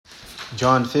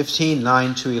John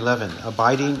 15:9-11,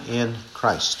 abiding in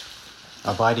Christ,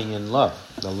 abiding in love,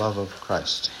 the love of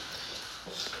Christ.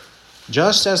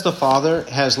 Just as the Father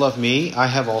has loved me, I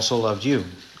have also loved you.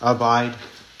 Abide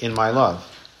in my love.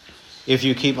 If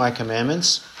you keep my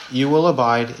commandments, you will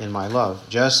abide in my love,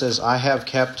 just as I have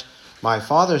kept my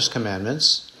Father's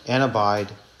commandments and abide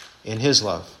in his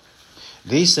love.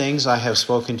 These things I have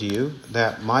spoken to you,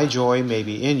 that my joy may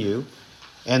be in you,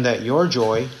 and that your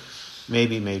joy may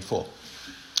be made full.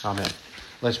 Amen.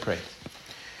 Let's pray.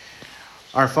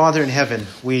 Our Father in heaven,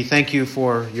 we thank you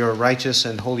for your righteous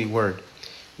and holy word.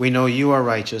 We know you are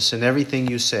righteous, and everything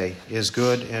you say is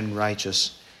good and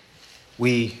righteous.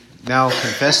 We now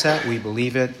confess that, we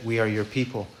believe it, we are your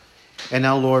people. And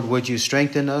now, Lord, would you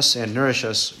strengthen us and nourish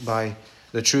us by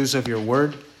the truths of your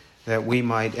word, that we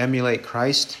might emulate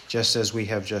Christ just as we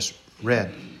have just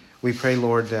read. We pray,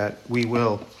 Lord, that we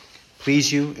will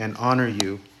please you and honor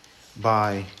you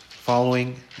by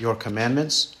following your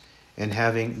commandments and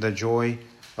having the joy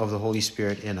of the Holy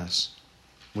Spirit in us.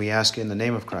 We ask in the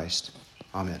name of Christ.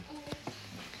 Amen.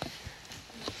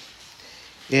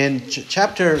 In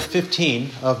chapter 15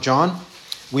 of John,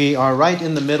 we are right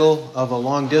in the middle of a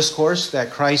long discourse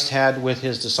that Christ had with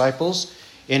his disciples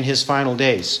in his final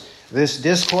days. This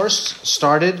discourse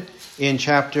started in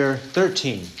chapter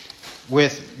 13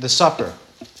 with the supper.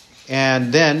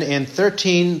 And then in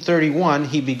 13:31,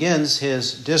 he begins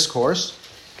his discourse,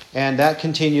 and that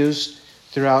continues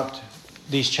throughout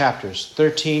these chapters,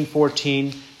 13,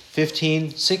 14,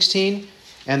 15, 16,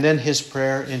 and then his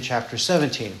prayer in chapter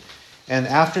 17. And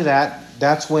after that,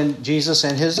 that's when Jesus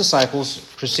and his disciples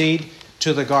proceed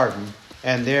to the garden,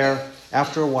 and there,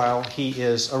 after a while, he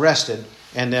is arrested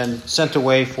and then sent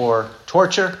away for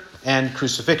torture and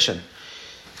crucifixion.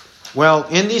 Well,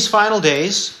 in these final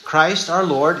days, Christ our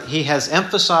Lord, he has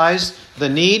emphasized the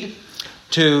need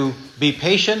to be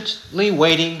patiently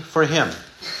waiting for him.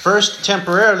 First,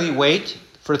 temporarily wait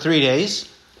for 3 days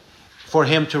for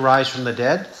him to rise from the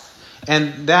dead,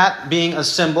 and that being a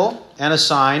symbol and a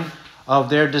sign of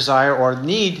their desire or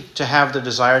need to have the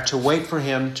desire to wait for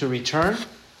him to return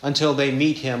until they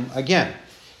meet him again.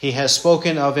 He has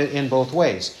spoken of it in both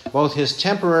ways, both his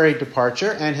temporary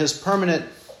departure and his permanent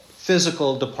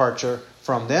physical departure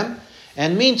from them,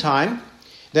 and meantime,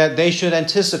 that they should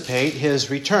anticipate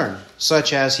his return,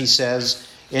 such as he says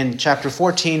in chapter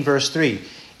 14, verse 3,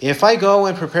 "If I go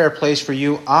and prepare a place for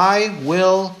you, I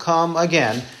will come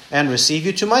again and receive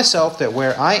you to myself, that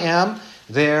where I am,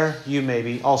 there you may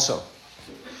be also."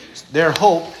 Their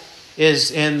hope is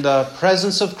in the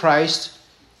presence of Christ,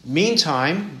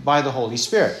 meantime, by the Holy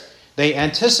Spirit. They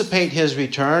anticipate his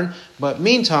return, but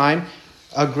meantime,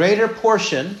 a greater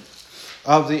portion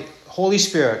of the Holy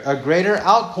Spirit, a greater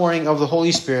outpouring of the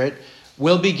Holy Spirit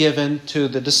will be given to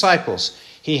the disciples.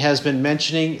 He has been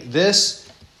mentioning this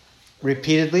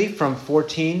repeatedly from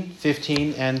 14,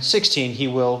 15, and 16. He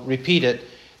will repeat it.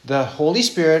 The Holy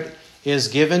Spirit is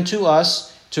given to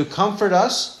us to comfort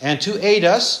us and to aid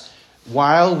us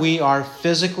while we are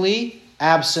physically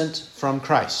absent from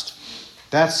Christ.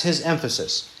 That's his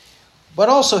emphasis. But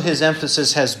also his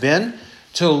emphasis has been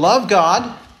to love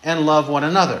God and love one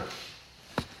another.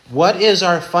 What is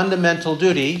our fundamental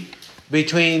duty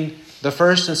between the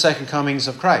first and second comings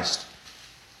of Christ?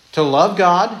 To love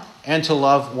God and to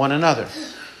love one another.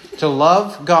 To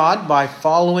love God by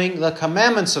following the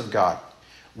commandments of God,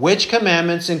 which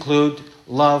commandments include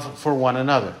love for one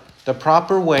another. The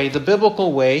proper way, the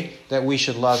biblical way that we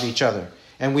should love each other.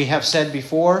 And we have said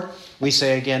before, we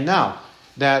say again now,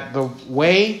 that the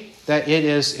way that it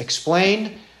is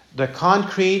explained, the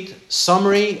concrete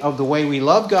summary of the way we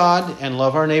love God and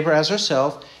love our neighbor as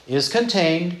ourselves is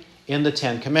contained in the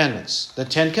Ten Commandments. The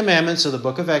Ten Commandments of the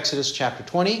book of Exodus, chapter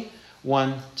 20,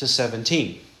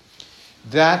 1-17.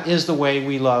 That is the way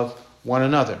we love one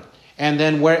another. And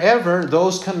then wherever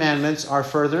those commandments are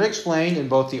further explained in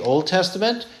both the Old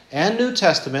Testament and New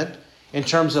Testament, in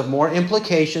terms of more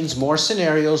implications, more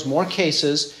scenarios, more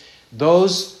cases,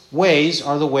 those ways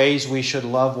are the ways we should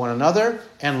love one another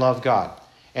and love God.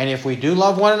 And if we do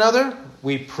love one another,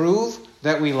 we prove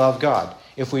that we love God.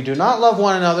 If we do not love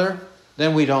one another,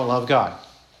 then we don't love God.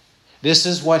 This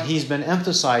is what he's been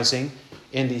emphasizing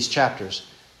in these chapters,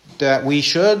 that we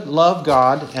should love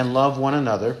God and love one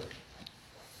another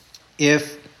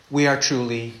if we are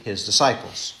truly his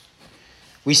disciples.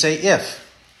 We say if.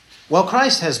 Well,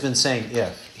 Christ has been saying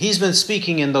if. He's been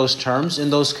speaking in those terms,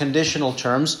 in those conditional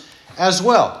terms as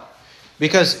well.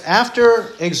 Because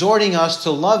after exhorting us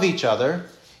to love each other,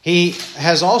 he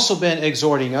has also been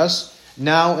exhorting us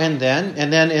now and then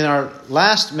in our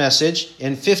last message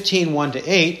in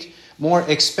 15:1-8, more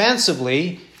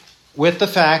expansively with the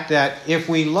fact that if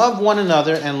we love one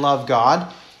another and love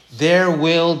God, there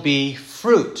will be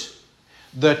fruit.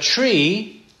 The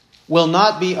tree will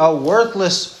not be a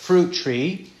worthless fruit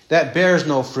tree that bears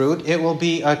no fruit. It will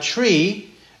be a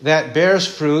tree that bears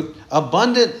fruit,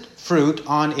 abundant fruit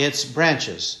on its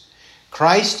branches.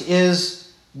 Christ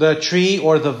is the tree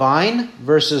or the vine,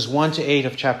 verses 1 to 8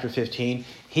 of chapter 15.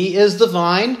 He is the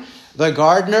vine. The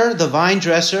gardener, the vine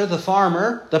dresser, the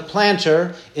farmer, the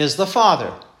planter is the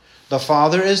Father. The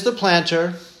Father is the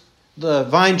planter, the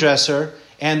vine dresser,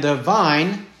 and the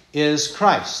vine is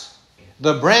Christ.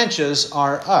 The branches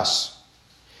are us.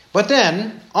 But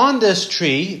then, on this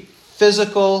tree,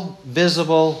 physical,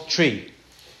 visible tree,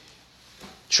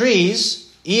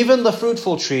 trees, even the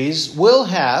fruitful trees, will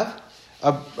have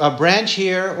a branch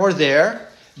here or there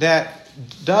that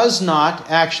does not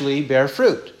actually bear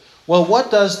fruit. Well, what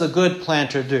does the good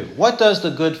planter do? What does the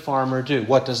good farmer do?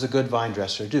 What does the good vine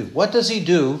dresser do? What does he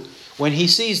do when he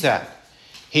sees that?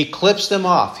 He clips them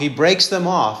off. He breaks them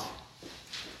off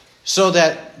so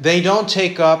that they don't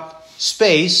take up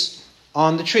space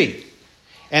on the tree.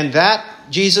 And that,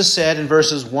 Jesus said in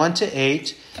verses 1 to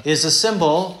 8, is a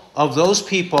symbol of those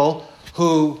people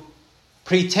who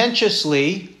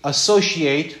pretentiously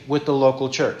associate with the local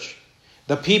church.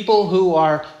 The people who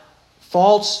are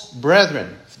false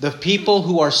brethren, the people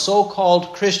who are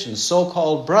so-called Christians,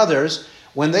 so-called brothers,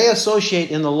 when they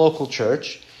associate in the local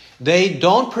church, they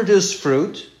don't produce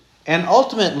fruit, and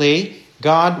ultimately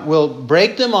God will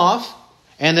break them off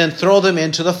and then throw them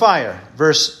into the fire.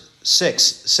 Verse 6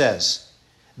 says,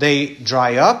 they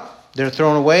dry up, they're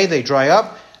thrown away, they dry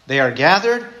up, they are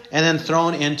gathered, and then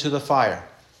thrown into the fire.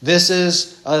 This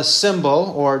is a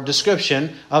symbol or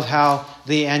description of how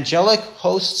the angelic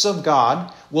hosts of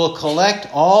God will collect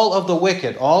all of the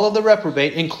wicked, all of the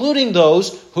reprobate, including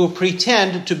those who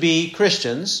pretend to be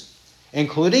Christians,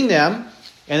 including them,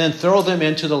 and then throw them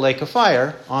into the lake of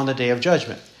fire on the day of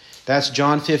judgment. That's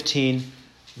John 15,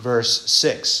 verse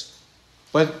 6.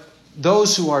 But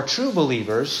those who are true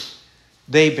believers,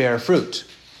 they bear fruit.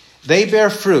 They bear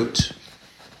fruit.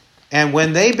 And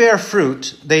when they bear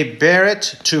fruit, they bear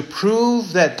it to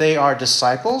prove that they are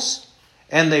disciples,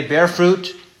 and they bear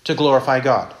fruit to glorify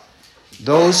God.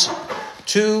 Those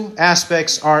two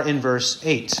aspects are in verse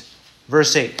 8.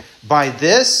 Verse 8, by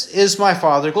this is my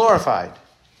Father glorified,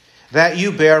 that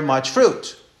you bear much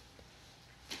fruit.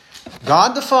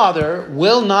 God the Father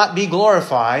will not be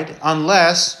glorified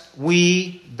unless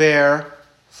we bear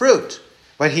fruit.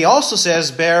 But he also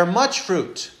says, bear much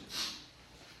fruit.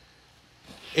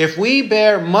 If we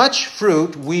bear much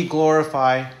fruit, we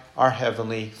glorify our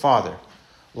Heavenly Father.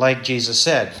 Like Jesus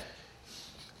said,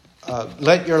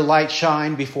 let your light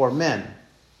shine before men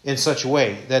in such a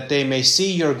way that they may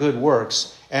see your good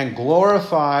works and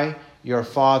glorify your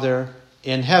Father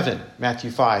in heaven.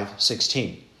 Matthew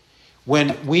 5:16.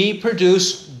 When we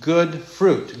produce good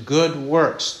fruit, good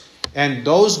works, and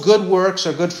those good works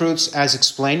are good fruits as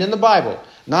explained in the Bible,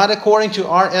 not according to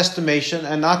our estimation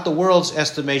and not the world's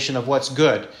estimation of what's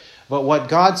good, but what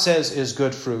God says is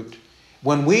good fruit.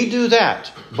 When we do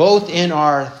that, both in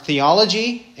our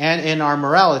theology and in our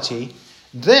morality,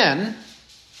 then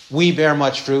we bear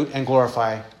much fruit and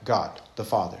glorify God, the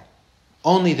Father.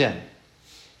 Only then.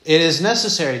 It is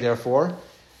necessary, therefore,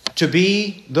 to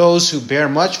be those who bear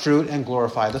much fruit and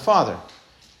glorify the Father,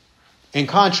 in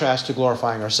contrast to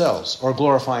glorifying ourselves or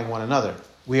glorifying one another.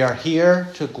 We are here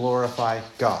to glorify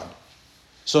God.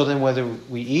 So then whether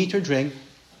we eat or drink,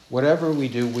 whatever we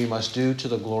do, we must do to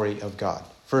the glory of God.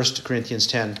 1 Corinthians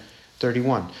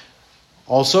 10:31.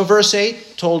 Also verse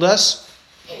 8 told us,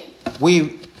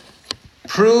 we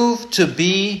prove to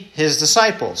be his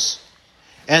disciples.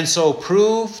 And so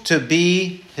prove to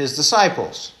be his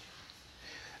disciples.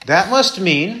 That must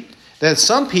mean that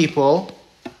some people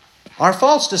are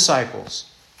false disciples.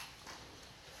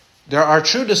 There are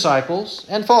true disciples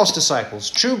and false disciples,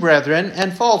 true brethren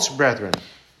and false brethren,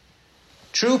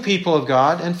 true people of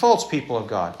God and false people of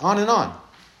God, on and on.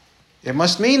 It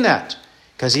must mean that,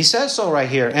 because he says so right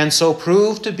here, and so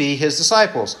prove to be his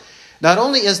disciples. Not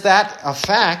only is that a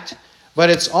fact, but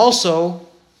it's also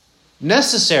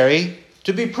necessary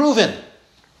to be proven.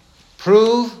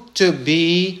 Prove to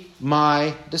be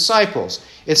my disciples.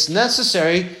 It's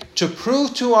necessary to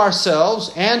prove to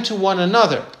ourselves and to one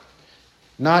another,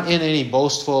 not in any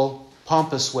boastful,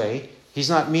 pompous way. He's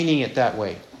not meaning it that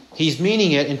way. He's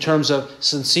meaning it in terms of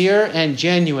sincere and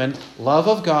genuine love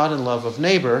of God and love of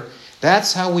neighbor.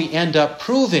 That's how we end up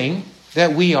proving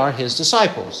that we are his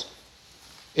disciples.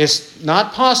 It's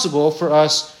not possible for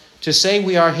us to say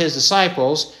we are his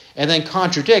disciples and then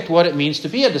contradict what it means to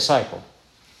be a disciple.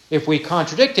 If we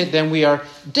contradict it, then we are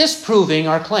disproving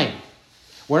our claim.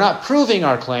 We're not proving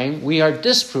our claim, we are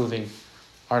disproving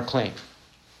our claim.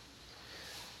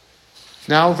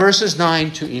 Now, verses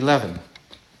 9 to 11.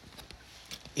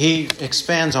 He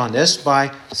expands on this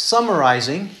by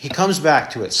summarizing. He comes back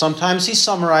to it. Sometimes he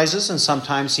summarizes and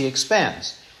sometimes he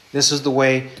expands. This is the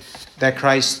way that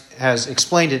Christ has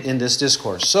explained it in this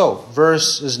discourse. So,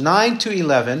 verses 9 to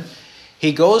 11,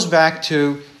 he goes back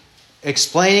to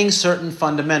explaining certain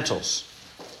fundamentals.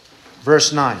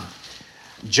 Verse 9.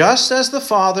 Just as the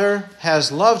Father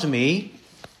has loved me,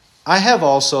 I have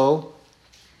also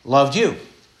loved you.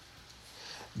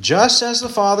 Just as the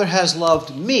Father has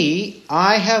loved me,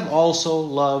 I have also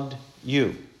loved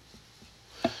you.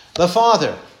 The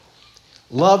Father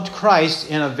loved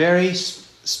Christ in a very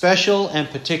special and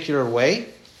particular way,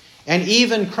 and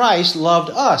even Christ loved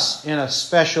us in a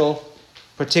special,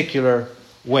 particular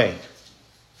way.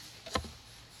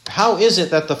 How is it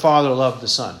that the Father loved the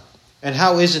Son? And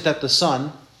how is it that the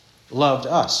Son loved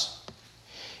us?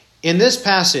 In this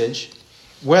passage,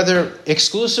 whether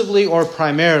exclusively or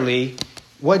primarily,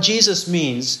 what Jesus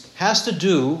means has to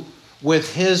do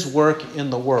with his work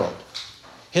in the world.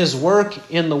 His work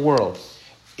in the world.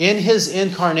 In his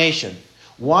incarnation.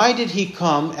 Why did he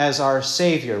come as our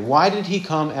Savior? Why did he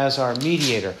come as our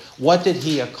mediator? What did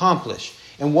he accomplish?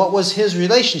 And what was his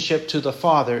relationship to the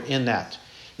Father in that?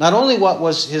 Not only what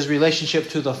was his relationship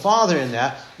to the Father in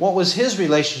that, what was his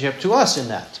relationship to us in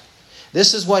that?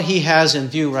 This is what he has in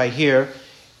view right here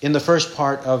in the first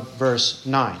part of verse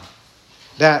 9.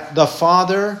 That the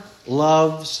Father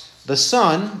loves the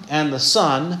Son and the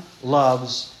Son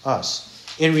loves us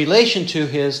in relation to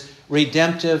his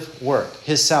redemptive work,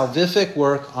 his salvific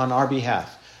work on our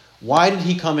behalf. Why did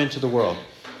he come into the world?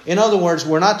 In other words,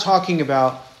 we're not talking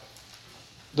about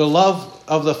the love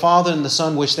of the Father and the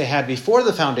Son which they had before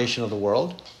the foundation of the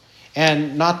world,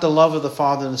 and not the love of the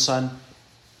Father and the Son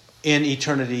in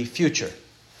eternity future.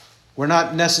 We're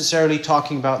not necessarily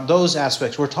talking about those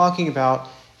aspects. We're talking about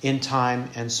in time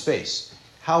and space.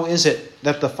 How is it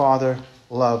that the Father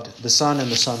loved the Son and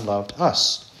the Son loved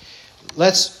us?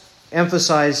 Let's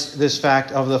emphasize this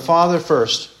fact of the Father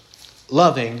first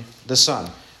loving the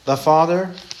Son. The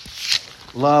Father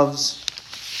loves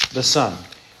the Son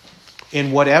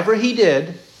in whatever he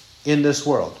did in this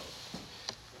world.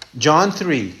 John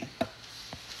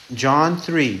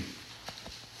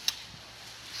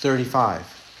 3:35.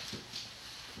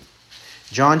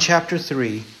 John chapter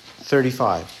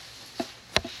 3:35.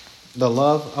 The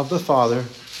love of the Father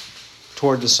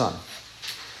toward the Son.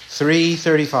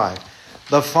 3:35.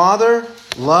 The Father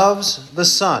loves the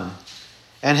Son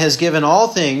and has given all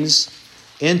things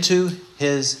into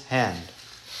his hand.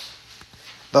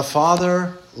 The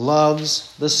Father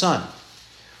loves the Son.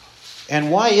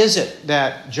 And why is it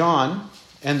that John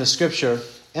and the Scripture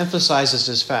emphasizes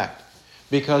this fact?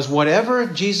 Because whatever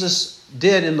Jesus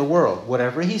did in the world,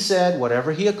 whatever he said,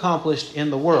 whatever he accomplished in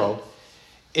the world,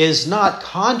 is not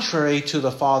contrary to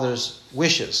the Father's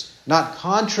wishes, not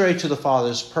contrary to the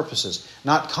Father's purposes,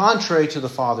 not contrary to the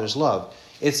Father's love.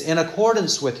 It's in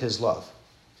accordance with his love.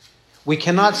 We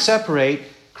cannot separate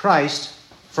Christ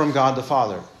from God the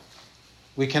Father.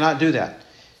 We cannot do that.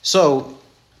 So,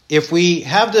 if we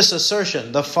have this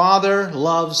assertion, the Father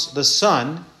loves the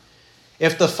Son,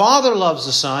 if the Father loves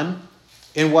the Son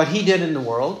in what he did in the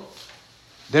world,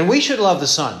 then we should love the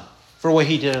Son for what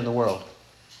he did in the world.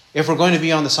 If we're going to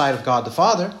be on the side of God the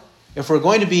Father, if we're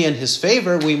going to be in his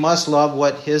favor, we must love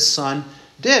what his Son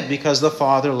did, because the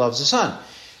Father loves the Son.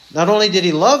 Not only did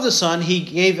he love the Son, he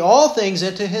gave all things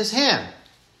into his hand.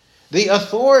 The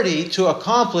authority to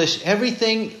accomplish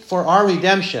everything for our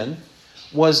redemption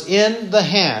was in the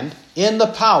hand, in the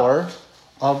power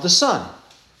of the Son.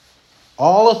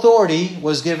 All authority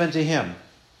was given to him.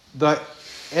 The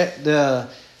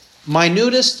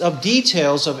minutest of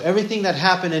details of everything that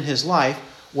happened in his life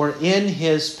were in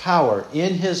his power,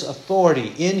 in his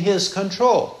authority, in his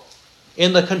control,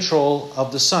 in the control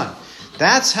of the Son.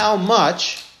 That's how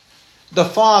much the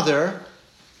Father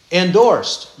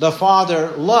endorsed, the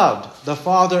Father loved, the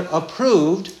Father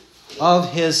approved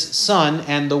of his Son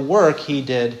and the work he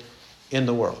did in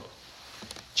the world.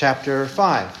 Chapter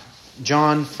 5.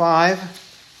 John 5,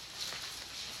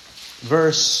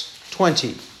 verse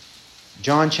 20.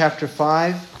 John chapter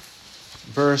 5,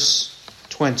 verse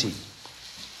 20.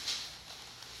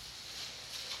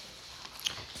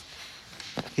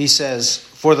 He says,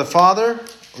 "For the Father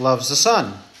loves the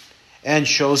Son, and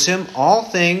shows him all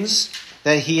things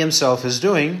that he himself is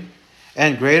doing,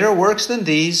 and greater works than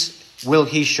these will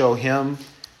he show him,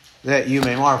 that you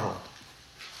may marvel."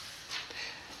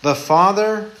 The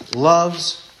Father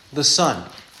loves the Son.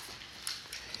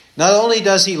 Not only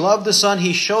does he love the Son,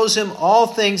 he shows him all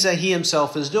things that he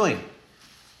himself is doing.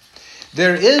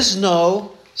 There is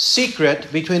no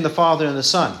secret between the Father and the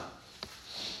Son.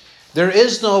 There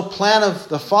is no plan of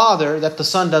the Father that the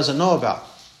Son doesn't know about.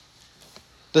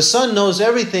 The Son knows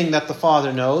everything that the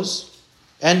Father knows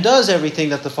and does everything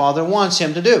that the Father wants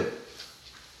him to do.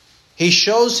 He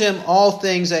shows him all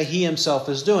things that he himself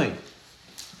is doing.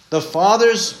 The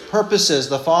Father's purposes,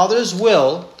 the Father's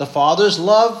will, the Father's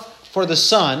love for the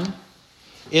Son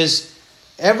is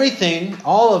everything,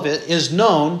 all of it is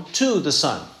known to the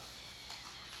Son.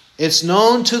 It's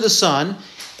known to the Son,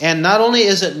 and not only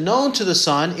is it known to the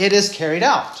Son, it is carried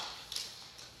out.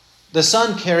 The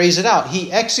Son carries it out.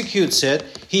 He executes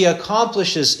it. He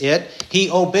accomplishes it. He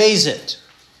obeys it.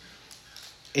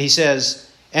 He says,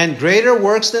 "And greater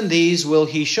works than these will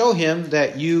he show him,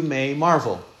 that you may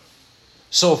marvel."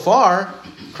 So far,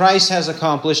 Christ has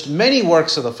accomplished many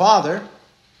works of the Father,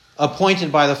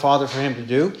 appointed by the Father for him to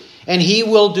do, and he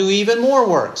will do even more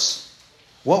works.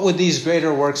 What would these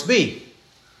greater works be?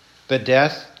 The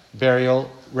death, burial,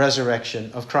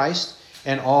 resurrection of Christ,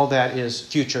 and all that is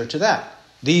future to that.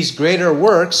 These greater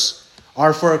works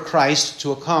are for Christ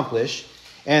to accomplish,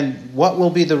 and what will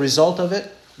be the result of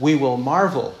it? We will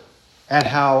marvel at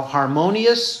how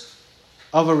harmonious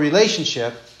of a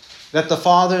relationship that the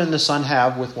Father and the Son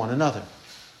have with one another.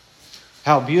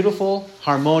 How beautiful,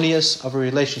 harmonious of a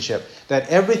relationship, that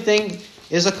everything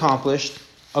is accomplished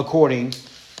according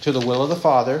to the will of the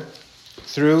Father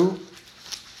through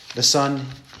the Son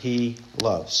he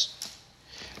loves.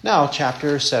 Now,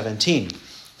 chapter 17.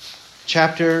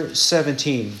 Chapter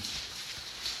 17.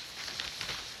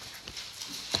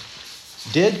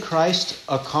 Did Christ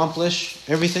accomplish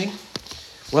everything?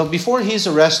 Well, before he's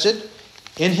arrested,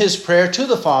 in his prayer to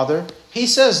the Father, he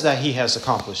says that he has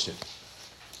accomplished it.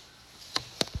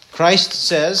 Christ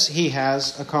says he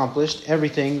has accomplished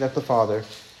everything that the Father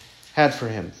had for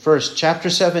him. First, chapter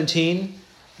 17,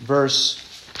 verse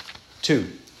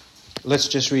 2. Let's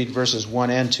just read verses 1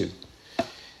 and 2.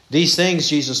 These things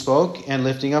Jesus spoke, and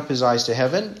lifting up his eyes to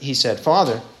heaven, he said,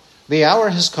 "Father, the hour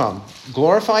has come.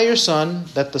 Glorify your Son,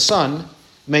 that the Son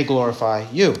may glorify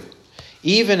you,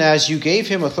 even as you gave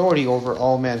him authority over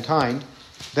all mankind,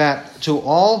 that to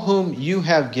all whom you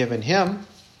have given him,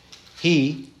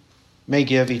 he may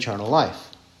give eternal life."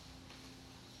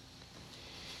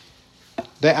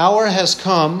 The hour has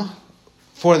come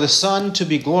for the Son to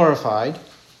be glorified,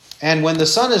 and when the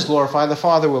Son is glorified, the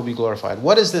Father will be glorified.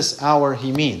 What is this hour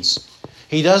he means?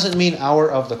 He doesn't mean hour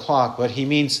of the clock, but he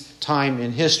means time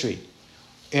in history.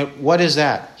 What is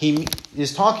that? He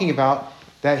is talking about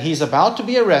that he's about to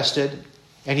be arrested,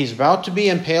 and he's about to be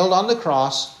impaled on the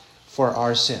cross for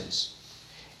our sins.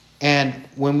 And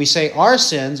when we say our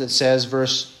sins, it says,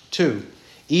 verse 2,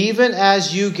 "Even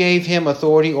as you gave him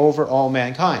authority over all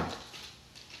mankind."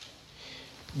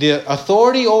 The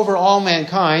authority over all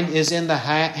mankind is in the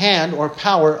hand or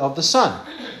power of the Son.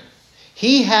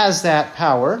 He has that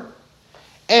power,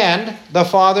 and the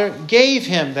Father gave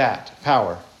him that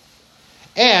power.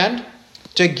 And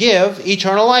to give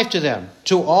eternal life to them,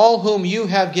 to all whom you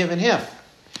have given him.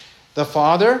 The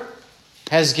Father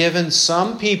has given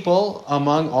some people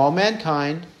among all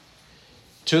mankind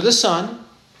to the Son,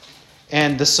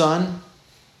 and the Son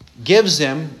gives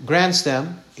them, grants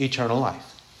them eternal life.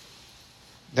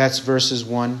 That's verses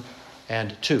 1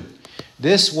 and 2.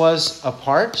 This was a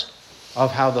part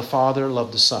of how the Father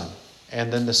loved the Son,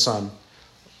 and then the Son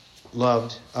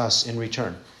loved us in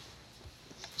return.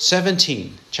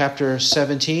 Chapter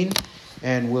 17,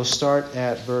 and we'll start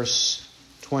at verse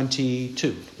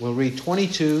 22. We'll read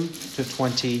 22 to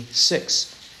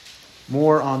 26.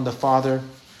 More on the Father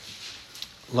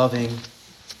loving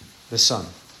the Son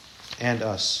and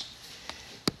us.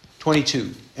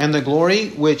 22. "And the glory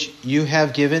which you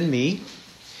have given me,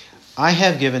 I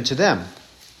have given to them,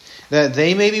 that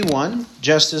they may be one,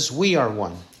 just as we are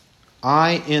one.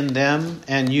 I in them,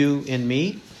 and you in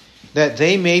me, that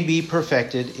they may be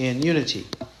perfected in unity,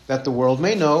 that the world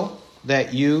may know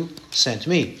that you sent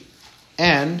me,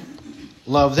 and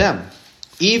love them,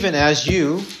 even as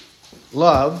you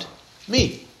loved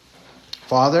me.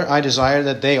 Father, I desire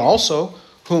that they also,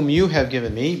 whom you have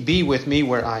given me, be with me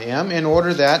where I am, in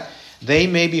order that they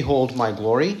may behold my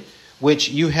glory, which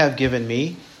you have given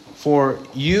me, for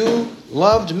you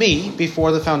loved me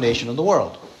before the foundation of the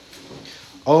world.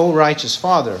 O righteous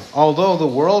Father, although the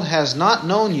world has not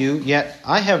known you, yet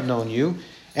I have known you,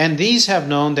 and these have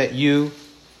known that you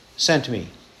sent me.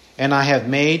 And I have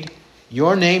made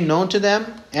your name known to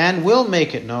them, and will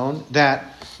make it known, that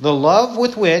the love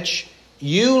with which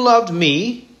you loved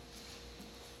me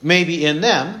may be in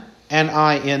them, and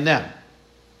I in them."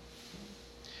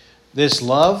 This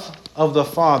love of the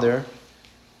Father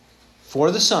for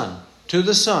the Son, to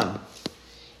the Son,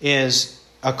 is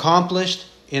accomplished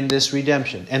in this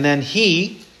redemption. And then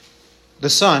He, the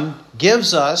Son,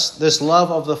 gives us this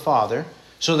love of the Father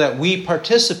so that we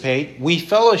participate, we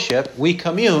fellowship, we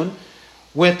commune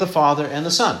with the Father and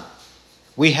the Son.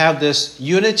 We have this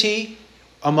unity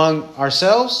among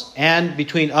ourselves and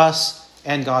between us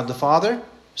and God the Father,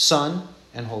 Son,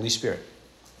 and Holy Spirit.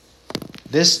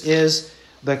 This is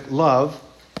the love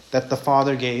that the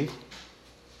Father gave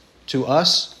to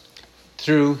us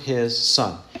through His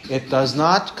Son. It does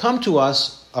not come to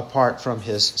us apart from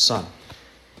His Son.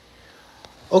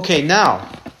 Okay, now,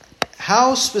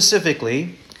 how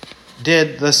specifically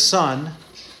did the Son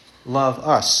love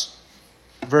us?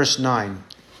 Verse 9,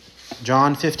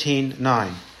 John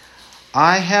 15:9.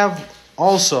 I have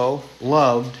also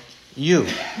loved you.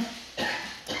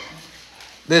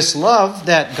 This love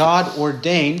that God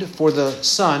ordained for the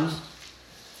Son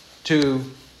to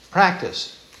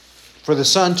practice, for the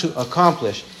Son to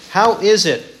accomplish. How is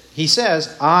it? He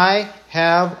says, I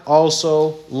have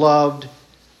also loved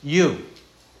you.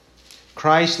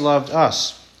 Christ loved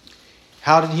us.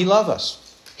 How did He love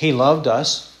us? He loved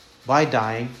us by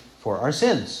dying for our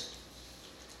sins.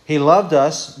 He loved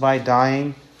us by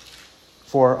dying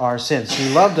for our sins.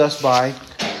 He loved us by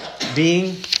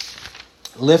being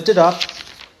lifted up,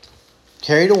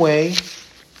 carried away,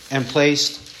 and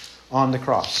placed on the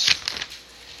cross.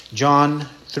 John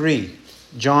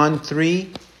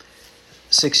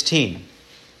 3:16.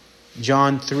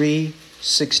 John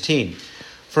 3:16.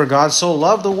 For God so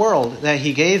loved the world that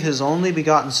He gave His only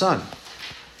begotten Son,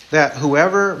 that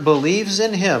whoever believes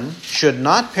in Him should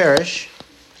not perish,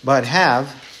 but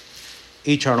have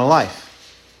eternal life.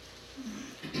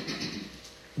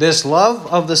 This love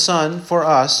of the Son for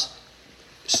us,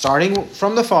 starting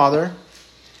from the Father,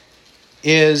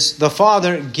 is the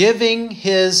Father giving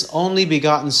His only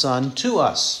begotten Son to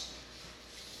us.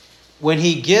 When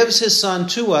He gives His Son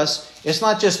to us, it's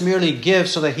not just merely give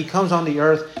so that He comes on the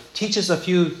earth, teaches a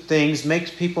few things,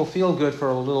 makes people feel good for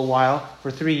a little while,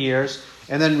 for 3 years,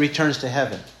 and then returns to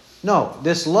heaven. No,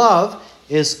 this love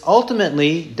is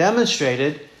ultimately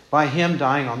demonstrated by Him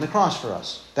dying on the cross for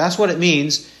us. That's what it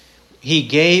means. He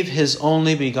gave His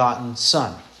only begotten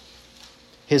Son.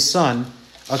 His Son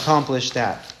accomplished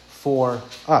that for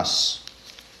us.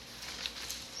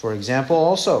 For example,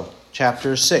 also,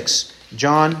 chapter 6.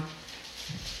 John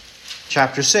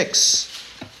chapter 6.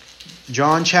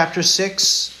 John chapter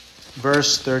 6,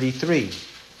 verse 33.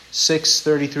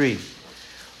 6:33.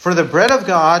 For the bread of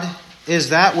God is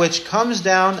that which comes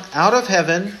down out of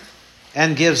heaven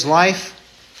and gives life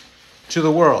to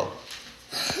the world.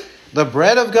 The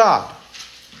bread of God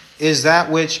is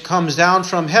that which comes down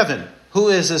from heaven. Who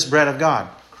is this bread of God?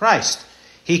 Christ.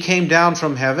 He came down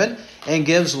from heaven and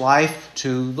gives life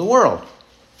to the world.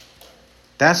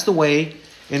 That's the way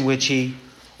in which He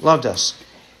loved us.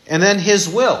 And then His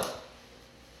will.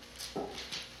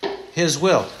 His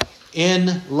will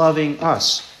in loving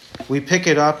us. We pick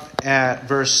it up at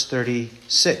verse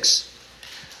 36.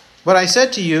 But I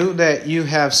said to you that you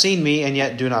have seen me and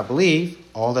yet do not believe.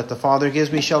 All that the Father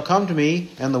gives me shall come to me,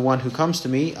 and the one who comes to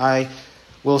me I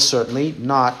will certainly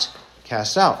not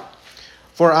cast out.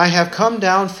 For I have come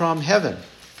down from heaven,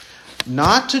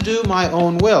 not to do my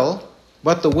own will,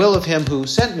 but the will of Him who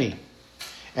sent me.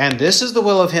 And this is the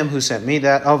will of Him who sent me,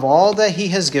 that of all that He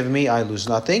has given me I lose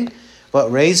nothing,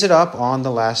 but raise it up on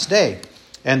the last day.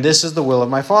 And this is the will of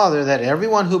my Father, that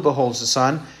everyone who beholds the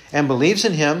Son and believes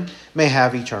in Him may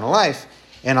have eternal life.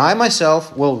 And I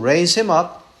myself will raise him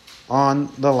up on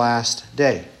the last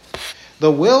day.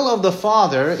 The will of the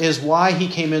Father is why He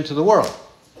came into the world.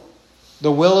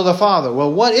 The will of the Father.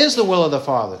 Well, what is the will of the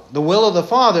Father? The will of the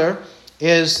Father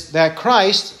is that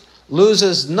Christ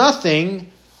loses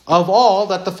nothing of all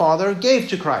that the Father gave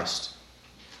to Christ.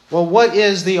 Well, what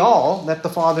is the all that the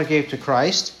Father gave to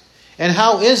Christ? And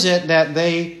how is it that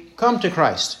they come to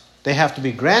Christ? They have to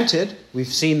be granted. We've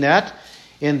seen that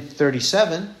in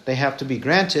 37. They have to be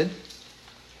granted.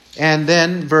 And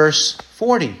then verse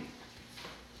 40.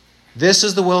 This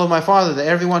is the will of my Father, that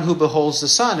everyone who beholds the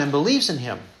Son and believes in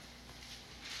Him.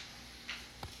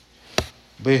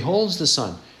 Beholds the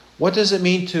Son. What does it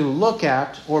mean to look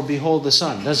at or behold the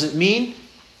Son? Does it mean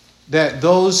that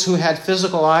those who had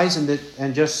physical eyes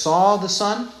and just saw the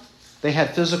Son, they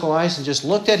had physical eyes and just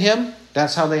looked at Him,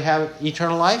 that's how they have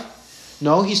eternal life?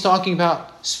 No, He's talking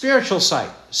about spiritual sight,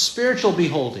 spiritual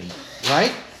beholding,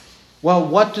 right? Well,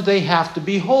 what do they have to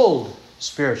behold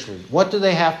spiritually? What do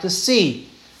they have to see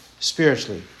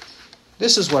spiritually?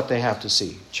 This is what they have to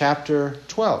see. Chapter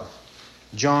 12.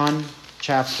 John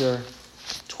chapter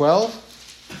 12.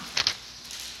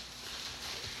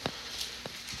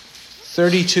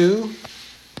 32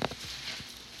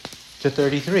 to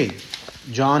 33.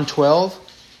 John 12,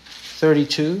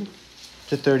 32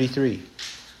 to 33.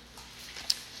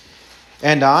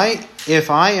 And I, if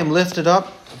I am lifted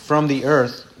up from the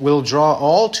earth, will draw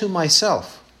all to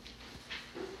myself.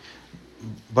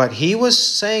 But he was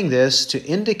saying this to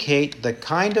indicate the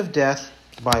kind of death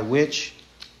by which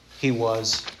he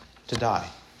was to die.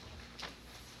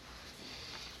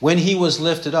 When he was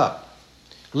lifted up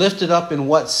in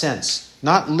what sense?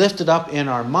 Not lifted up in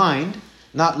our mind,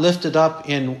 not lifted up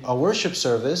in a worship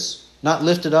service, not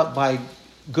lifted up by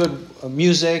good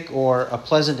music or a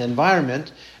pleasant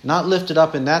environment, not lifted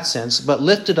up in that sense, but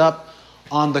lifted up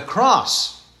on the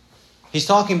cross. He's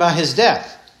talking about his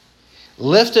death.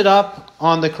 Lifted up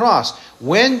on the cross.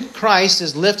 When Christ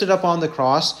is lifted up on the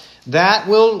cross, that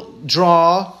will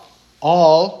draw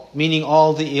all, meaning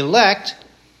all the elect,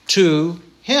 to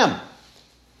him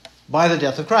by the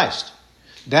death of Christ.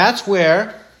 That's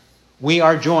where we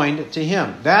are joined to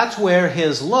him. That's where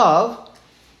his love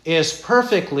is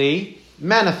perfectly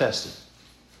manifested.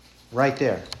 Right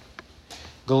there.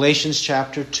 Galatians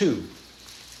chapter 2.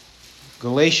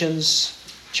 Galatians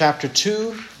chapter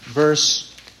 2,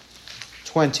 verse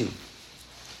 20.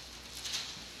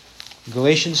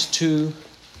 Galatians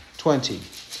 2:20.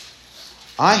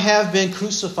 I have been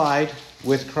crucified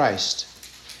with Christ,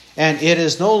 and it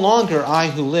is no longer I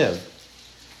who live,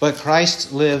 but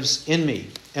Christ lives in me.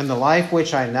 And the life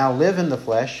which I now live in the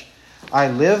flesh, I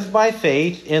live by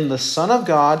faith in the Son of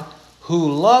God,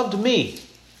 who loved me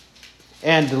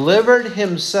and delivered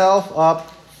himself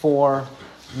up for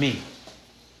me.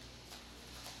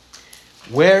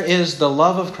 Where is the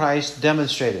love of Christ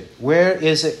demonstrated? Where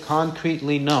is it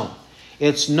concretely known?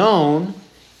 It's known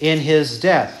in his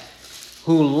death,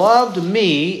 who loved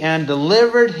me and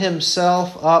delivered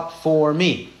himself up for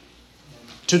me.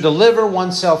 To deliver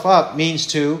oneself up means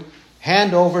to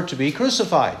hand over to be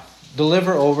crucified.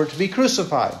 Deliver over to be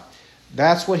crucified.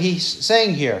 That's what he's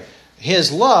saying here.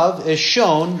 His love is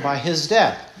shown by his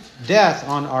death. Death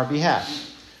on our behalf.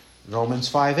 Romans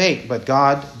 5:8. But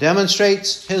God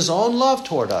demonstrates his own love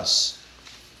toward us,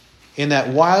 in that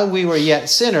while we were yet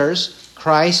sinners,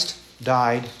 Christ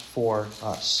died for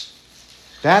us.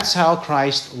 That's how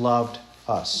Christ loved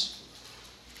us.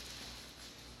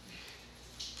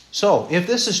 So, if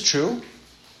this is true,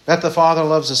 that the Father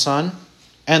loves the Son,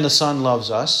 and the Son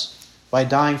loves us by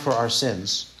dying for our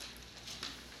sins,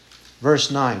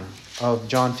 verse 9 of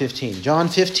John 15. John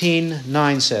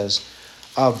 15:9 says,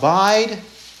 abide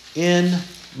in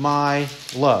my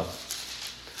love.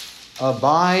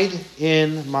 Abide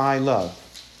in my love.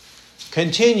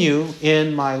 Continue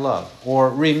in my love, or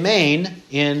remain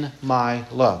in my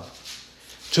love.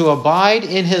 To abide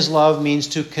in his love means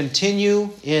to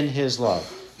continue in his love.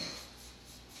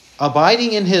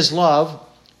 Abiding in his love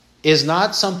is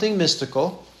not something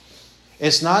mystical.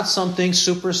 It's not something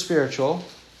super spiritual.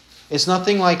 It's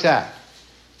nothing like that.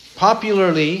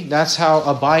 Popularly, that's how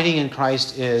abiding in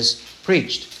Christ is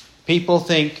preached. People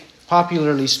think,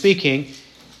 popularly speaking,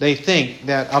 they think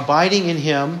that abiding in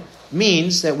him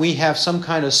means that we have some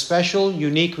kind of special,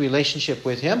 unique relationship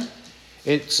with him.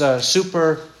 It's a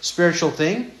super spiritual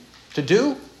thing to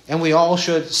do, and we all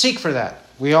should seek for that.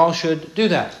 We all should do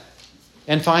that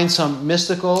and find some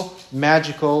mystical,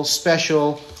 magical,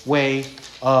 special way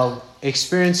of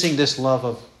experiencing this love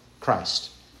of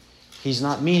Christ. He's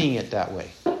not meaning it that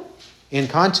way. In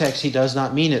context, he does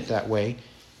not mean it that way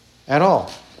at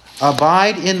all.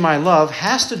 Abide in my love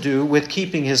has to do with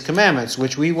keeping his commandments,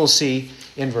 which we will see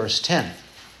in verse 10.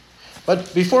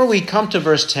 But before we come to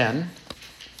verse 10,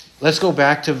 let's go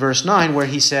back to verse 9 where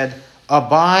he said,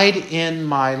 abide in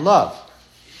my love.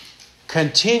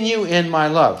 Continue in my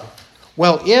love.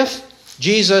 Well, if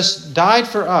Jesus died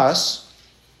for us,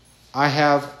 I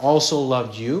have also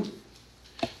loved you,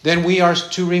 then we are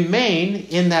to remain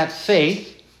in that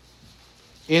faith,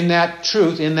 in that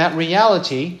truth, in that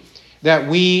reality, that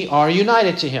we are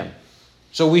united to him.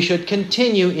 So we should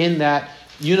continue in that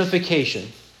unification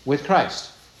with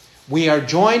Christ. We are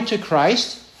joined to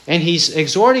Christ, and he's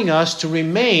exhorting us to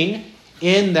remain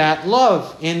in that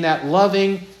love, in that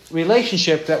loving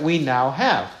relationship that we now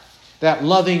have, that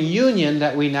loving union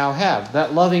that we now have,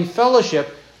 that loving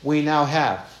fellowship we now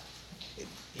have.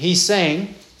 He's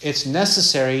saying it's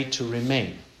necessary to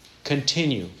remain,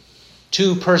 continue,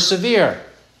 to persevere,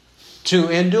 to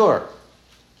endure,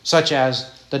 such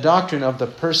as the doctrine of the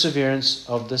perseverance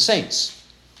of the saints.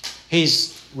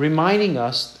 He's reminding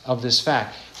us of this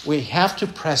fact. We have to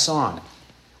press on.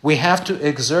 We have to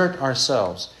exert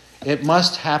ourselves. It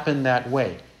must happen that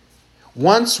way.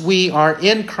 Once we are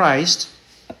in Christ,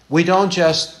 we don't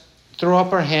just throw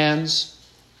up our hands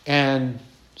and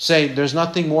say, there's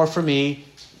nothing more for me,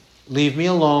 leave me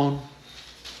alone,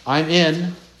 I'm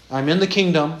in the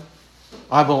kingdom,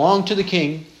 I belong to the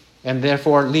king, and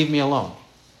therefore leave me alone.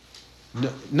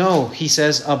 No, he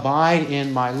says, abide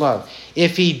in my love.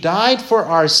 If he died for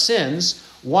our sins,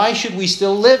 why should we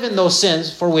still live in those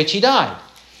sins for which he died?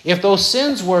 If those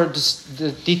sins were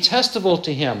detestable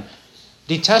to him,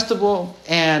 detestable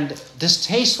and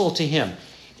distasteful to him,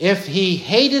 if he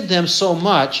hated them so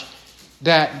much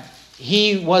that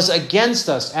he was against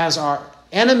us as our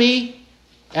enemy,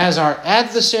 as our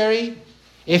adversary,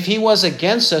 if he was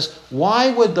against us, why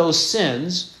would those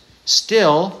sins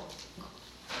still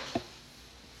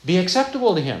be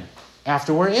acceptable to him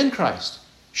after we're in Christ?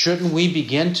 Shouldn't we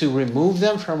begin to remove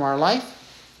them from our life?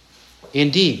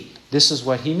 Indeed, this is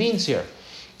what he means here.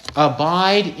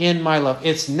 Abide in my love.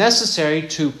 It's necessary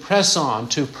to press on,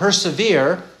 to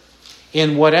persevere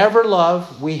in whatever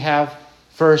love we have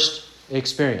first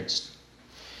experienced.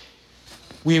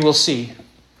 We will see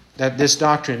that this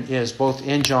doctrine is both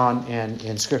in John and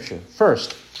in Scripture.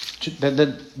 First,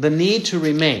 the need to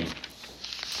remain.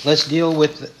 Let's deal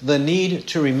with the need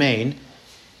to remain,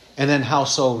 and then how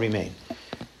so remain.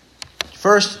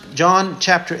 First, John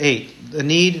chapter 8, the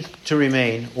need to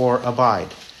remain or abide.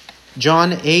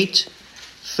 John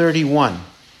 8:31.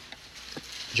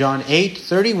 John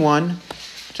 8:31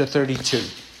 to 32.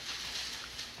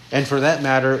 And for that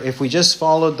matter, if we just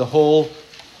followed the whole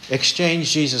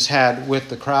exchange Jesus had with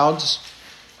the crowds,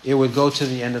 it would go to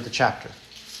the end of the chapter.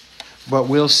 But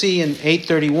we'll see in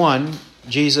 8:31,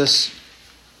 Jesus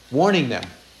warning them,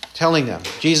 telling them.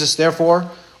 Jesus,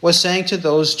 therefore, was saying to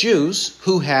those Jews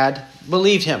who had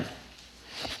believed him,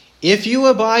 if you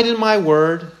abide in my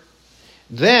word,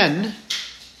 then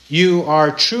you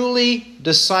are truly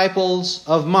disciples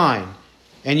of mine,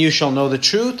 and you shall know the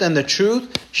truth, and the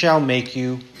truth shall make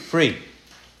you free.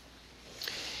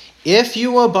 If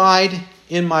you abide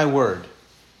in my word.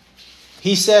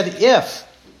 He said if.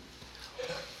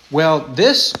 Well,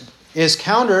 this is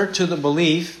counter to the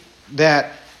belief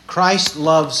that Christ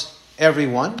loves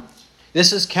everyone.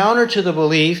 This is counter to the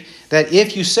belief that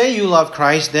if you say you love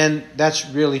Christ, then that's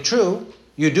really true.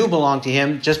 You do belong to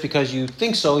him just because you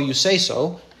think so, you say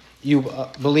so, you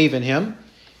believe in him.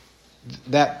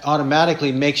 That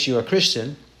automatically makes you a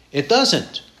Christian. It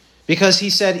doesn't. Because he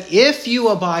said, if you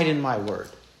abide in my word,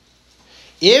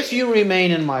 if you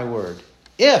remain in my word,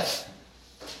 if.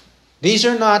 These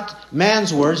are not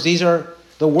man's words, these are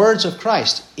the words of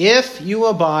Christ. If you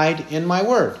abide in my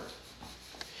word,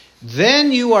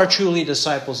 then you are truly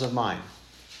disciples of mine.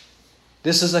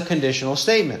 This is a conditional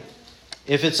statement.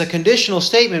 If it's a conditional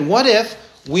statement, what if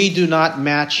we do not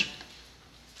match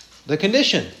the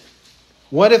condition?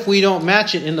 What if we don't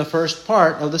match it in the first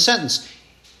part of the sentence?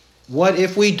 What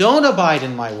if we don't abide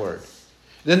in my word?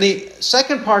 Then the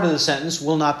second part of the sentence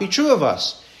will not be true of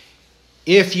us.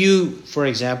 If you, for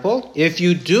example, if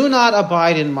you do not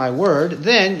abide in my word,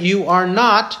 then you are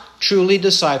not truly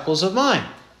disciples of mine.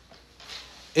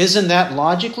 Isn't that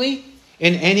logically,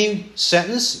 in any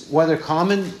sentence, whether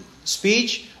common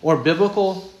speech or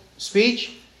biblical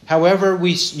speech, however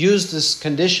we use this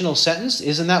conditional sentence,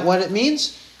 isn't that what it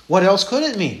means? What else could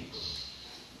it mean?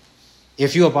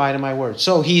 If you abide in my word.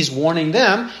 So he's warning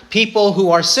them, people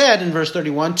who are said in verse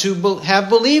 31 to have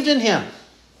believed in him.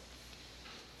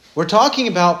 We're talking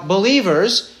about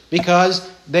believers because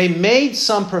they made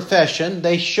some profession,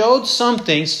 they showed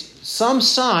something, some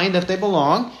sign that they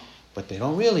belong, but they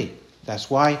don't really. That's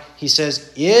why he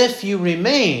says, if you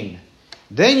remain,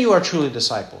 then you are truly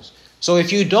disciples. So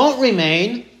if you don't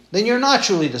remain, then you're not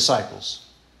truly disciples.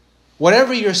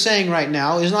 Whatever you're saying right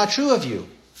now is not true of you.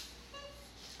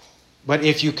 But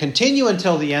if you continue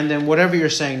until the end, then whatever you're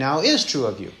saying now is true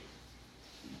of you.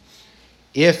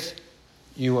 If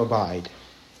you abide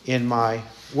in my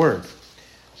word.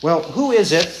 Well, who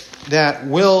is it that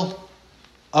will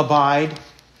abide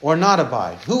or not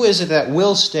abide? Who is it that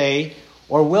will stay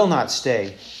or will not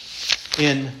stay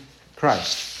in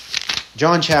Christ?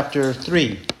 John chapter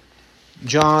 3.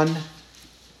 John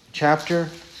chapter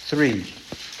 3.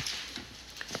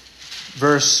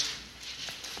 Verse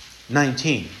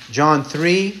 19. John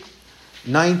 3,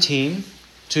 19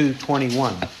 to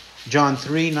 21. John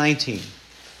 3:19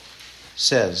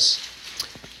 says,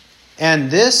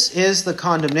 and this is the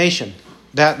condemnation,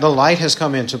 that the light has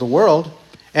come into the world,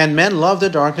 and men love the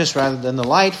darkness rather than the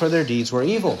light, for their deeds were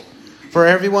evil. For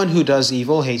everyone who does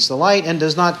evil hates the light, and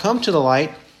does not come to the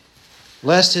light,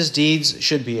 lest his deeds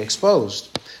should be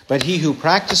exposed. But he who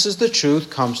practices the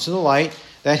truth comes to the light,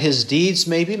 that his deeds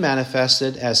may be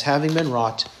manifested as having been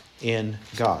wrought in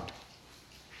God.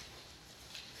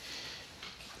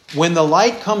 When the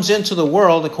light comes into the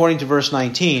world, according to verse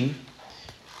 19,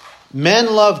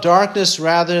 Men love darkness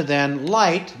rather than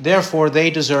light, therefore they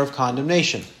deserve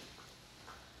condemnation.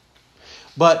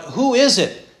 But who is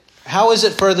it? How is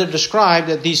it further described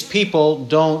that these people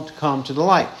don't come to the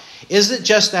light? Is it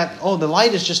just that, the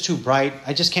light is just too bright,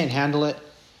 I just can't handle it?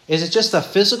 Is it just a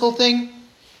physical thing?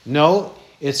 No,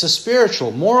 it's a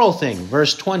spiritual, moral thing.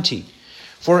 Verse 20.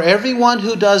 For everyone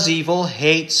who does evil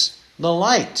hates the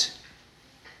light.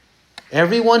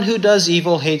 Everyone who does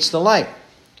evil hates the light,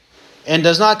 and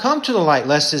does not come to the light,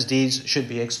 lest his deeds should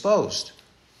be exposed.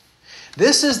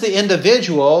 This is the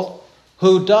individual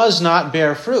who does not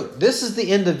bear fruit. This is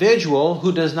the individual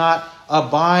who does not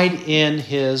abide in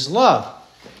his love.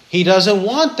 He doesn't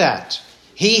want that.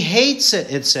 He hates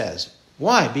it, it says.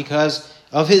 Why? Because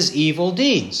of his evil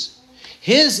deeds.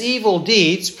 His evil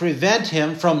deeds prevent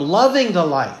him from loving the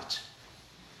light.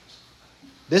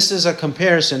 This is a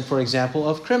comparison, for example,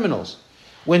 of criminals.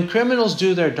 When criminals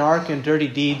do their dark and dirty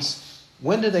deeds,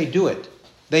 when do they do it?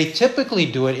 They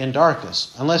typically do it in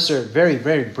darkness. Unless they're very,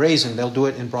 very brazen, they'll do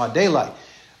it in broad daylight.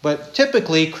 But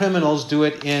typically, criminals do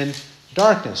it in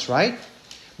darkness, right?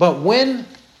 But when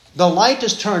the light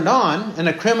is turned on and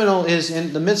a criminal is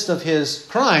in the midst of his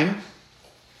crime,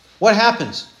 what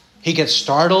happens? He gets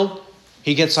startled.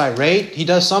 He gets irate. He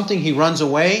does something. He runs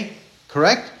away.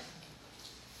 Correct?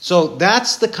 So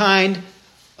that's the kind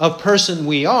of person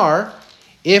we are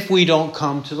if we don't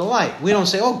come to the light. We don't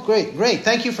say, great.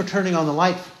 Thank you for turning on the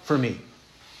light for me.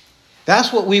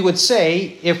 That's what we would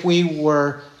say if we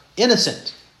were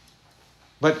innocent.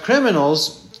 But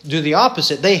criminals do the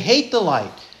opposite. They hate the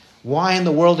light. Why in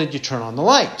the world did you turn on the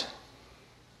light?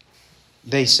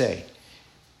 They say.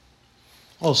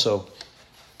 Also,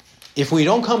 if we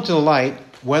don't come to the light,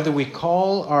 whether we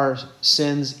call our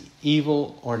sins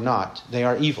evil or not, they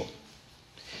are evil.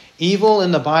 Evil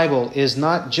in the Bible is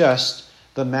not just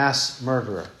the mass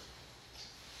murderer.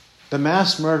 The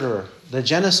mass murderer, the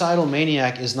genocidal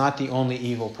maniac, is not the only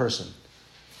evil person.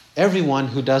 Everyone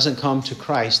who doesn't come to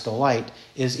Christ, the light,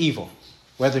 is evil.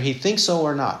 Whether he thinks so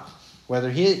or not, whether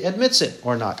he admits it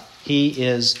or not, he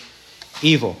is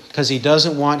evil because he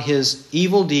doesn't want his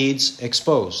evil deeds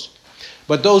exposed.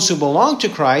 But those who belong to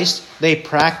Christ, they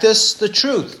practice the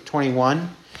truth. 21,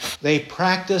 they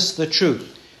practice the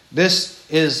truth. This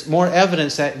is more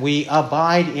evidence that we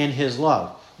abide in his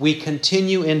love. We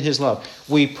continue in his love.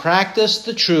 We practice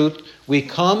the truth. We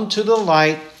come to the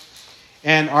light,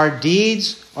 and our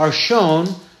deeds are shown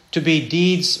to be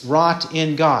deeds wrought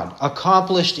in God,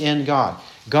 accomplished in God.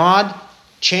 God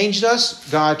changed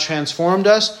us. God transformed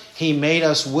us. He made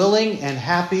us willing and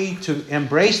happy to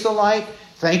embrace the light.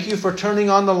 Thank you for turning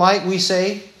on the light, we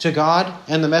say to God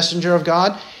and the messenger of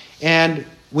God. And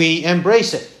we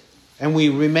embrace it. And we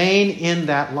remain in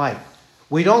that light.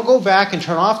 We don't go back and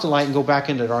turn off the light and go back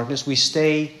into darkness. We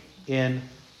stay in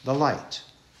the light.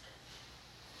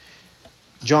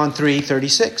 John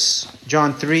 3:36.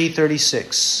 John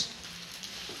 3:36.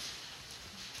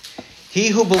 He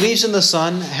who believes in the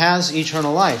Son has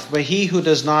eternal life, but he who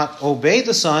does not obey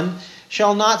the Son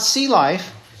shall not see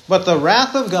life, but the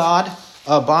wrath of God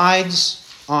abides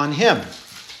on him.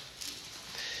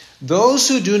 Those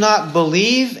who do not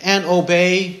believe and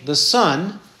obey the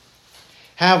Son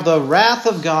have the wrath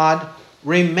of God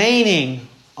remaining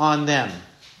on them,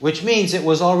 which means it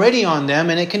was already on them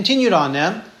and it continued on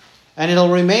them, and it'll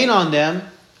remain on them,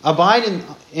 abide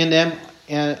in them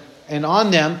and on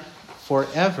them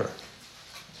forever.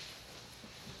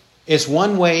 It's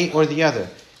one way or the other.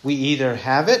 We either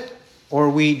have it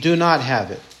or we do not have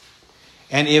it.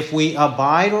 And if we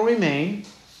abide or remain,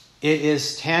 it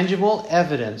is tangible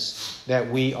evidence that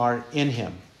we are in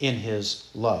him, in his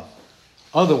love.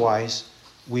 Otherwise,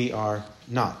 we are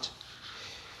not.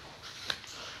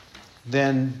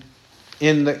 Then,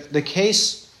 in the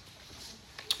case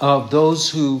of those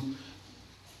who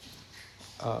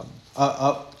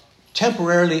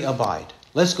temporarily abide,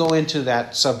 let's go into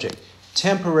that subject.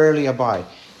 Temporarily abide.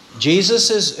 Jesus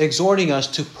is exhorting us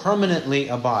to permanently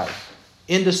abide.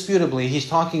 Indisputably, he's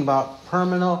talking about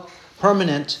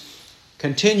permanent,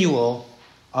 continual,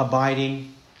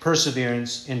 abiding,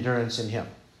 perseverance, endurance in him.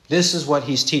 This is what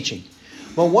he's teaching.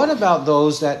 But what about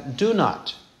those that do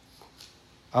not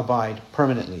abide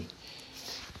permanently?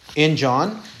 In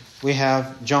John, we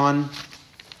have John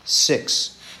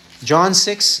 6. John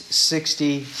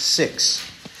 6:66.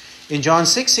 In John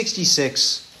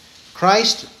 6:66,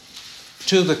 Christ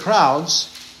to the crowds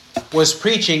was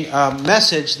preaching a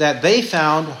message that they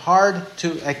found hard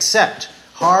to accept,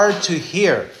 hard to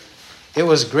hear. It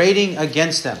was grating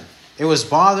against them. It was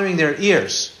bothering their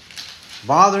ears,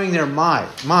 bothering their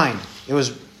mind. It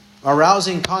was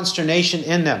arousing consternation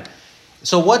in them.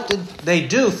 So what did they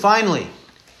do finally?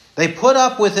 They put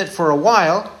up with it for a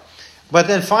while, but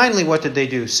then finally what did they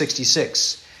do?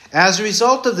 66. As a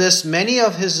result of this, many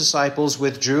of his disciples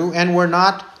withdrew and were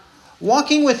not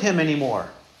walking with him anymore.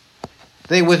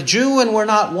 They withdrew and were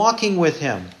not walking with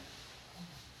him.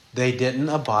 They didn't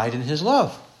abide in his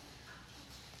love.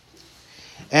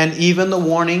 And even the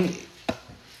warning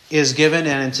is given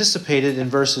and anticipated in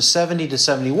verses 70 to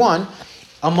 71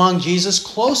 among Jesus'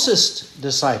 closest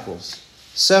disciples.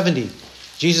 70.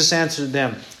 Jesus answered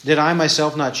them, "Did I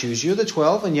myself not choose you, the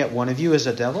 12, and yet one of you is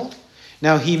a devil?"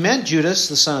 Now he meant Judas,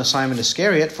 the son of Simon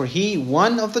Iscariot, for he,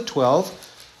 one of the 12,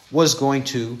 was going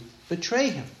to betray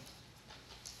him.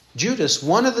 Judas,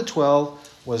 one of the 12,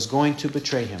 was going to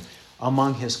betray him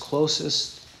among his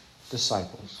closest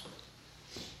disciples.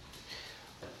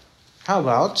 How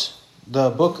about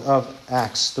the book of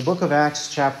Acts? The book of Acts,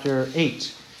 chapter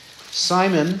 8.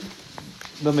 Simon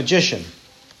the magician.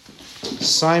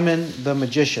 Simon the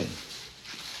magician.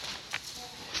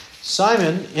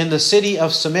 Simon, in the city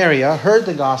of Samaria, heard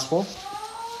the gospel.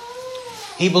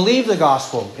 He believed the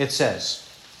gospel, it says.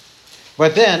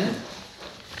 But then,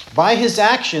 by his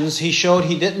actions, he showed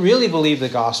he didn't really believe the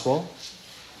gospel.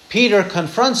 Peter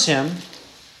confronts him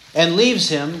and leaves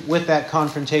him with that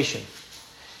confrontation.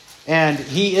 And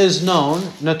he is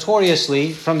known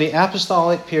notoriously from the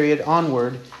apostolic period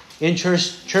onward in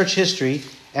church history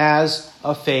as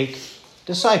a fake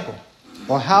disciple.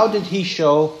 Well, how did he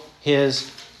show his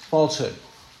falsehood?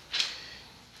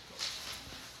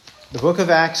 The book of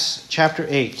Acts, chapter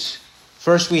 8.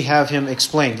 First we have him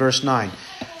explain, verse 9.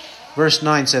 Verse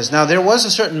 9 says, "Now there was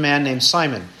a certain man named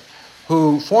Simon,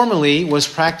 who formerly was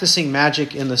practicing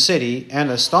magic in the city and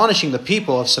astonishing the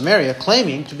people of Samaria,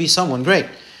 claiming to be someone great.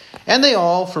 And they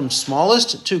all, from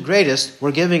smallest to greatest,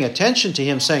 were giving attention to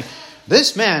him, saying,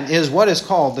 'This man is what is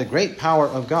called the great power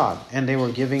of God.' And they were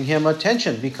giving him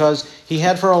attention because he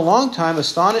had for a long time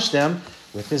astonished them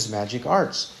with his magic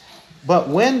arts. But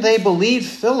when they believed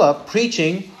Philip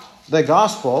preaching the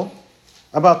gospel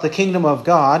about the kingdom of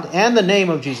God and the name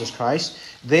of Jesus Christ,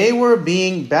 they were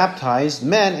being baptized,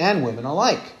 men and women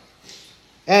alike.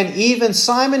 And even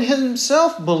Simon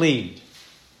himself believed."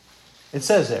 It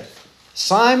says there,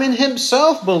 Simon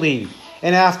himself believed.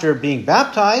 And after being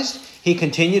baptized, he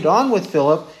continued on with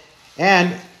Philip.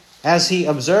 And as he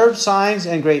observed signs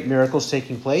and great miracles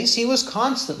taking place, he was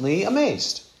constantly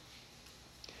amazed.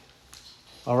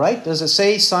 All right, does it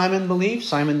say Simon believed?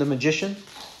 Simon the magician?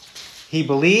 He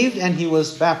believed and he was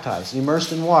baptized,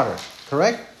 immersed in water.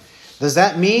 Correct? Does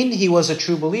that mean he was a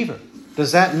true believer?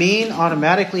 Does that mean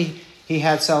automatically he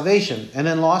had salvation and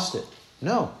then lost it?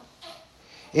 No.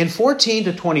 In 14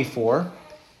 to 24,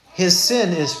 his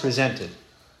sin is presented.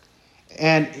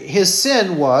 And his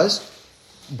sin was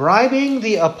bribing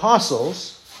the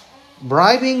apostles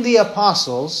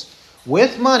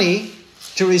with money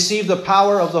to receive the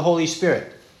power of the Holy Spirit.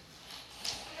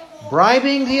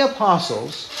 Bribing the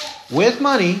apostles with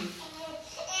money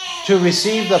to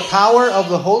receive the power of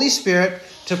the Holy Spirit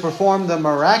to perform the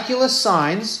miraculous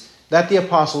signs that the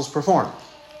apostles performed.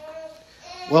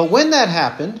 Well, when that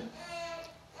happened,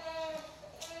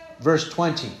 verse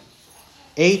 20,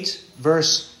 8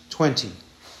 verse 20.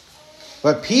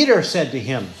 "But Peter said to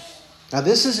him," now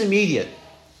this is immediate.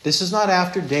 This is not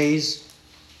after days.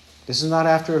 This is not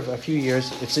after a few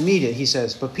years. It's immediate. He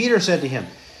says, "But Peter said to him,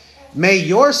 'May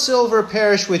your silver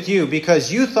perish with you,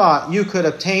 because you thought you could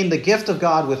obtain the gift of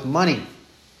God with money.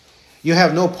 You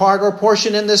have no part or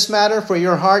portion in this matter, for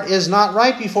your heart is not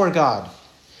right before God.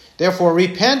 Therefore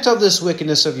repent of this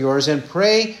wickedness of yours and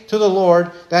pray to the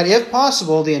Lord that, if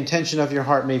possible, the intention of your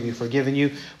heart may be forgiven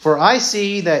you. For I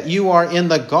see that you are in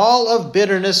the gall of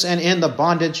bitterness and in the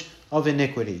bondage of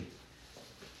iniquity.'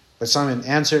 But Simon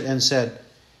answered and said,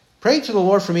 'Pray to the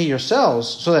Lord for me yourselves,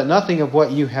 so that nothing of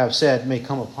what you have said may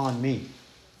come upon me.'"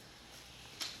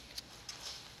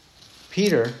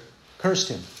 Peter cursed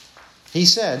him. He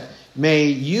said, May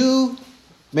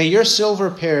your silver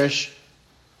perish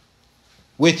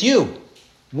with you,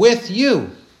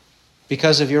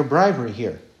 because of your bribery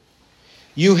here.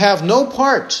 You have no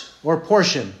part or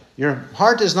portion. Your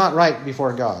heart is not right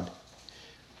before God."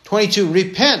 22,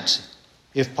 "Repent.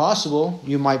 If possible,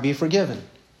 you might be forgiven."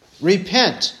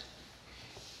 Repent.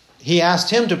 He asked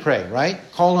him to pray, right?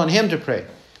 Called on him to pray.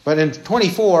 But in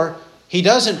 24, he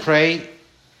doesn't pray.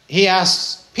 He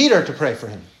asks Peter to pray for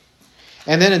him.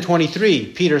 And then in 23,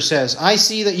 Peter says, "I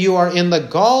see that you are in the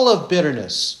gall of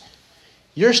bitterness."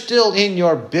 You're still in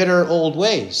your bitter old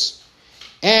ways.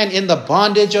 "And in the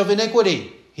bondage of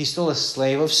iniquity." He's still a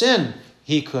slave of sin.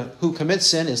 Who commits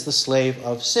sin is the slave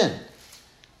of sin.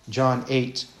 John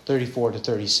 8, 34 to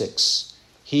 36.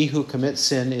 He who commits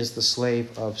sin is the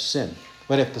slave of sin.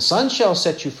 But if the Son shall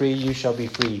set you free, you shall be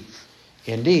free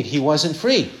indeed. He wasn't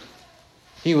free.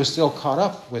 He was still caught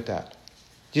up with that.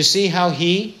 Do you see how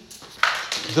he,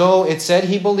 though it said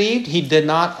he believed, he did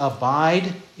not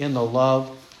abide in the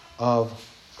love of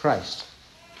Christ?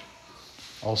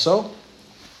 Also,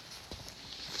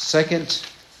 2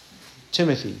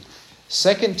 Timothy.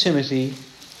 2 Timothy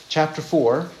chapter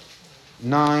 4,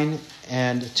 9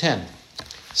 and 10.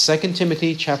 2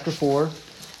 Timothy chapter 4,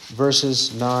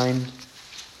 verses 9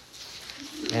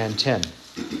 and 10.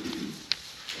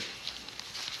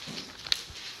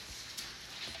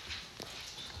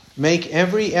 Make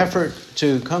every effort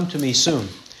to come to me soon,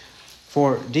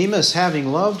 for Demas,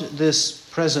 having loved this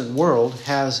present world,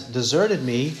 has deserted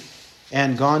me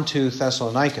and gone to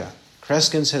Thessalonica.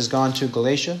 Crescens has gone to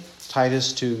Galatia,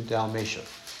 Titus to Dalmatia.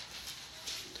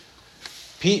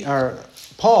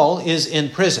 Paul is in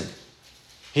prison.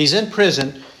 He's in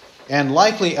prison and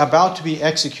likely about to be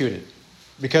executed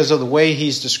because of the way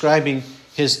he's describing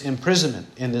his imprisonment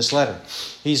in this letter.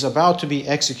 He's about to be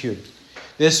executed.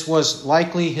 This was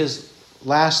likely his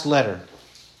last letter,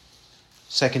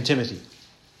 2 Timothy.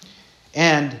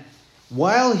 And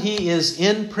while he is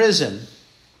in prison,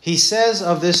 he says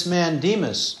of this man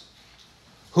Demas,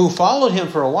 who followed him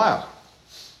for a while.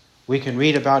 We can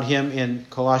read about him in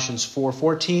Colossians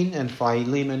 4:14 and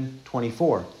Philemon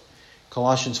 24.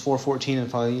 Colossians 4:14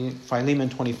 and Philemon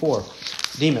 24.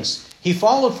 Demas. He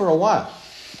followed for a while.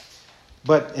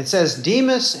 But it says,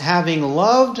 Demas, having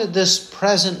loved this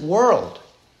present world.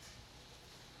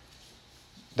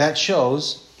 That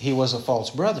shows he was a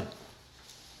false brother.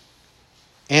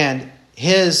 And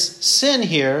his sin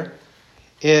here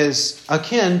is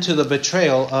akin to the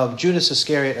betrayal of Judas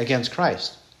Iscariot against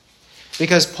Christ.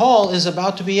 Because Paul is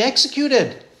about to be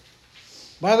executed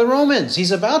by the Romans.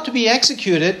 He's about to be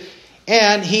executed,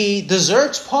 and he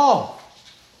deserts Paul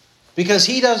because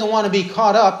he doesn't want to be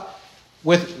caught up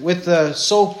with the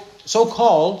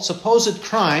so-called supposed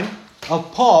crime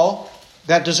of Paul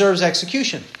that deserves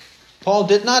execution. Paul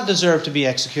did not deserve to be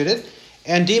executed,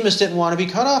 and Demas didn't want to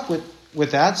be caught up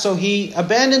with that, so he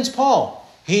abandons Paul.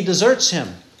 He deserts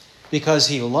him because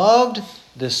he loved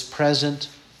this present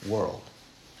world.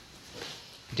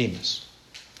 Demas.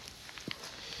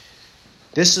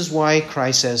 This is why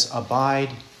Christ says, abide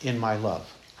in my love.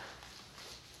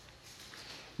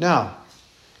 Now,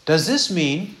 does this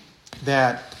mean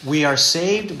that we are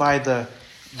saved by the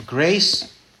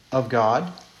grace of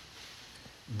God,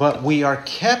 but we are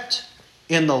kept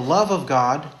in the love of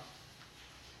God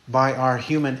by our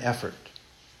human effort?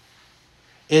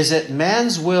 Is it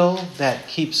man's will that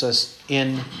keeps us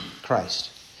in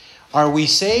Christ? Are we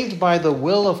saved by the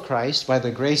will of Christ, by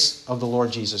the grace of the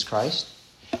Lord Jesus Christ?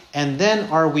 And then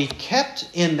are we kept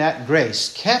in that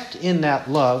grace, kept in that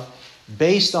love,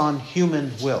 based on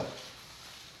human will?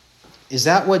 Is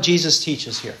that what Jesus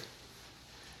teaches here?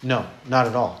 No, not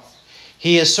at all.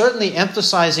 He is certainly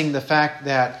emphasizing the fact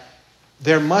that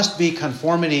there must be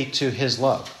conformity to his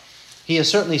love. He is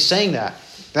certainly saying that.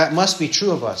 That must be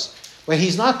true of us. But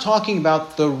he's not talking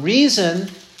about the reason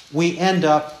we end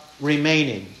up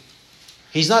remaining.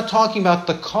 He's not talking about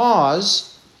the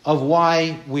cause of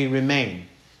why we remain.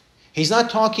 He's not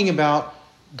talking about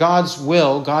God's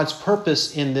will, God's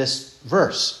purpose in this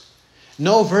verse.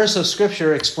 No verse of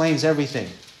Scripture explains everything.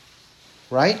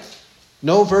 Right?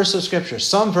 No verse of Scripture.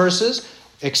 Some verses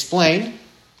explain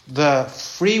the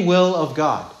free will of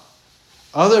God.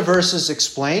 Other verses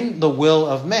explain the will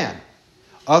of man.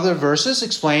 Other verses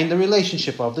explain the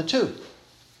relationship of the two.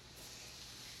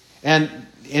 And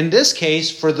in this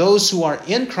case, for those who are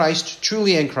in Christ,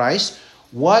 truly in Christ,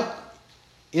 what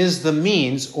is the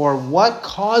means or what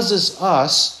causes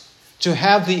us to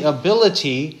have the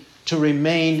ability to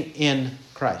remain in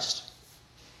Christ?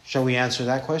 Shall we answer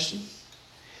that question?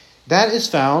 That is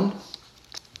found,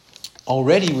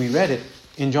 already we read it,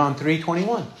 in John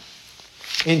 3:21.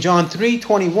 In John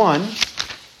 3:21,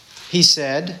 he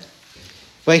said,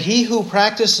 but he who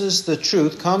practices the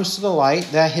truth comes to the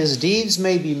light, that his deeds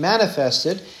may be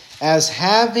manifested as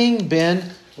having been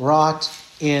wrought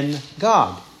in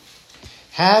God.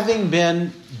 Having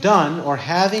been done or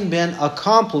having been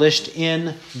accomplished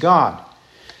in God.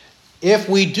 If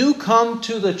we do come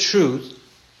to the truth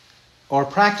or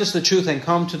practice the truth and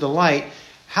come to the light,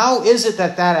 how is it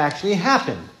that actually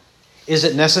happened? Is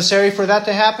it necessary for that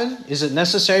to happen? Is it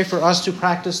necessary for us to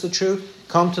practice the truth,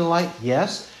 come to the light?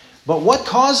 Yes. But what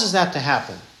causes that to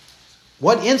happen?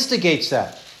 What instigates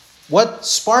that? What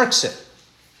sparks it?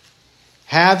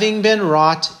 Having been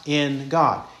wrought in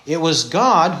God. It was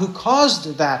God who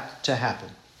caused that to happen.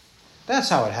 That's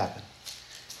how it happened.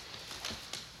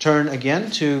 Turn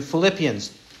again to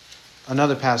Philippians,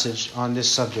 another passage on this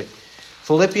subject.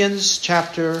 Philippians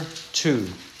chapter 2,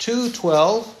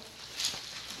 2:12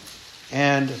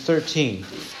 and 13.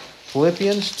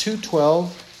 Philippians 2:12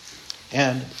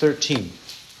 and 13.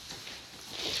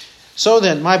 So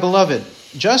then, my beloved,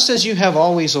 just as you have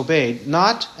always obeyed,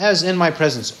 not as in my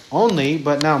presence only,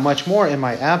 but now much more in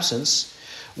my absence,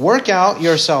 work out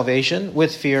your salvation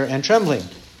with fear and trembling.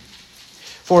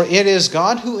 For it is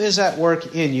God who is at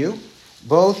work in you,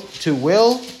 both to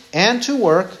will and to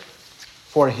work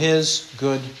for his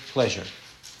good pleasure.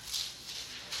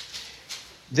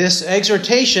 This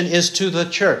exhortation is to the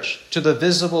church, to the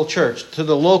visible church, to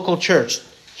the local church,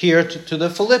 here to the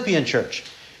Philippian church,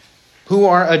 who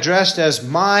are addressed as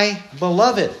my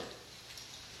beloved.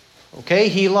 Okay,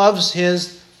 he loves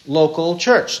his local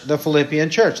church, the Philippian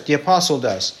church. The apostle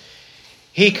does.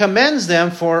 He commends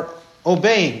them for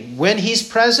obeying when he's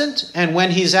present and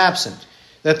when he's absent,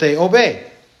 that they obey.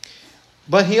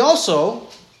 But he also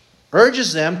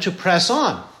urges them to press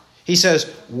on. He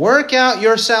says, work out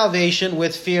your salvation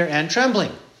with fear and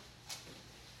trembling.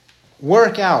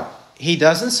 Work out. He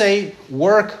doesn't say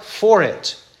work for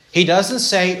it. He doesn't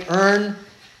say earn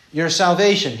your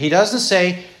salvation. He doesn't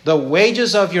say the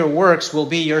wages of your works will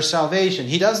be your salvation.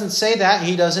 He doesn't say that.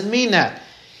 He doesn't mean that.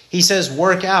 He says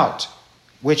work out,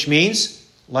 which means,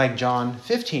 like John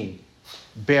 15,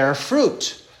 bear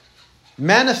fruit.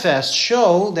 Manifest,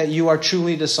 show that you are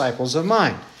truly disciples of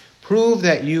mine. Prove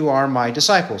that you are my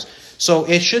disciples. So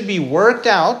it should be worked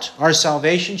out. Our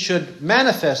salvation should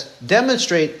manifest,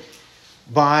 demonstrate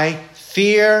by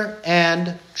fear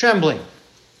and trembling.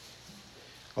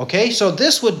 Okay, so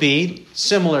this would be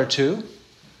similar to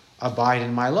abide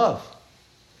in my love.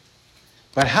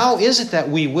 But how is it that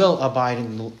we will abide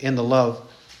in the love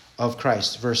of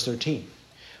Christ? Verse 13.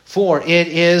 For it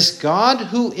is God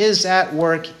who is at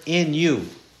work in you,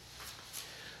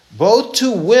 both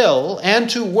to will and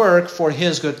to work for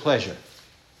his good pleasure.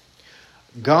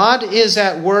 God is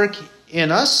at work in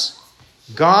us.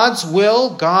 God's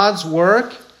will, God's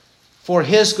work for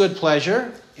his good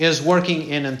pleasure is working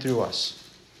in and through us.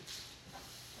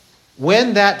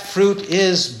 When that fruit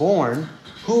is born,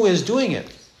 who is doing it?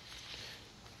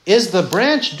 Is the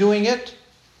branch doing it,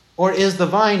 or is the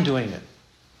vine doing it?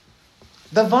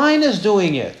 The vine is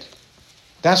doing it.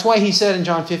 That's why he said in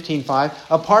John 15:5,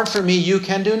 apart from me you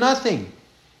can do nothing.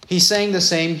 He's saying the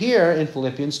same here in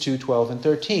Philippians 2:12 and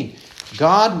 13.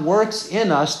 God works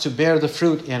in us to bear the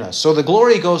fruit in us. So the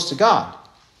glory goes to God,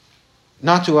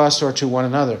 not to us or to one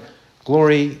another.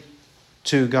 Glory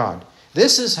to God.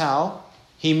 This is how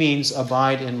he means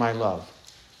abide in my love.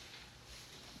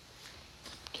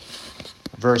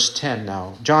 Verse 10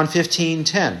 now. John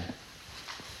 15:10.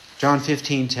 John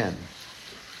 15:10.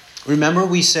 Remember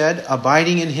we said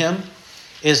abiding in him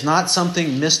is not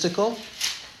something mystical,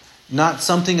 not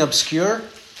something obscure.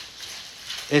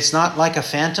 It's not like a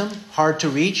phantom, hard to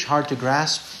reach, hard to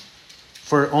grasp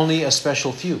for only a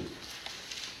special few.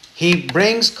 He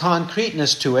brings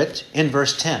concreteness to it in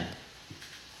verse 10.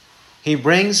 He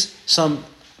brings some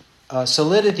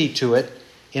solidity to it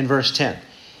in verse 10.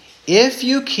 If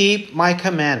you keep my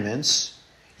commandments,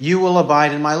 you will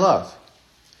abide in my love,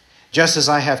 just as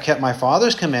I have kept my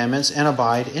Father's commandments and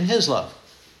abide in his love.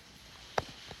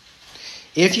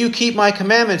 If you keep my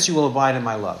commandments, you will abide in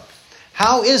my love.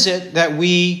 How is it that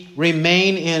we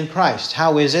remain in Christ?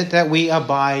 How is it that we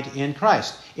abide in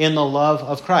Christ, in the love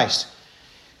of Christ?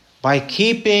 By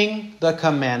keeping the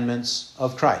commandments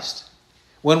of Christ.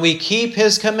 When we keep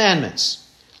his commandments,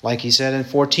 like he said in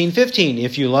 14:15,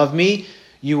 if you love me,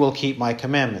 you will keep my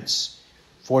commandments.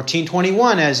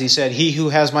 14:21, as he said, he who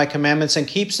has my commandments and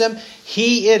keeps them,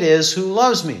 he it is who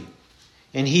loves me.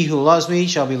 And he who loves me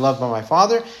shall be loved by my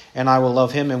Father, and I will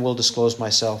love him and will disclose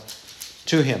myself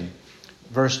to him.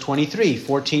 Verse 23,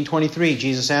 14:23,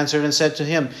 Jesus answered and said to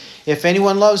him, if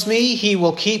anyone loves me, he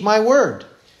will keep my word.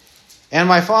 And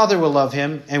my Father will love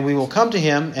him, and we will come to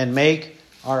him and make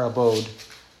our abode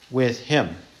with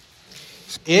him.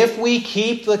 If we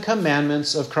keep the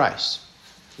commandments of Christ,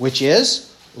 which is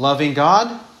loving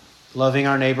God, loving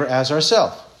our neighbor as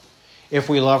ourselves. If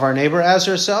we love our neighbor as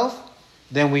ourselves,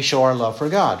 then we show our love for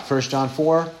God. 1 John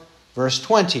 4, verse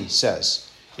 20 says,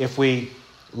 if we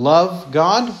love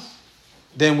God,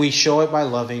 then we show it by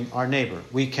loving our neighbor.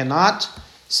 We cannot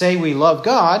say we love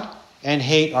God and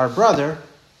hate our brother.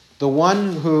 The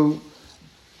one who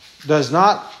does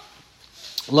not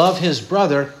love his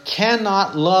brother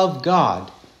cannot love God,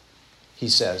 he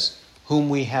says, whom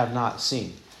we have not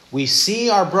seen. We see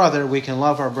our brother, we can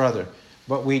love our brother,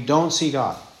 but we don't see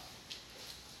God.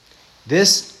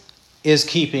 This is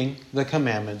keeping the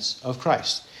commandments of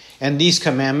Christ. And these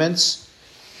commandments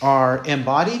are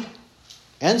embodied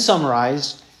and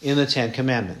summarized in the Ten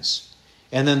Commandments.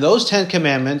 And then those 10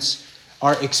 commandments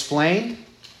are explained,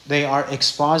 they are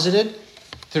exposited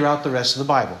throughout the rest of the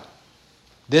Bible.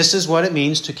 This is what it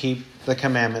means to keep the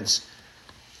commandments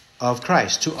of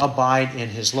Christ, to abide in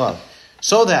his love.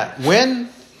 So that when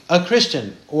a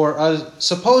Christian or a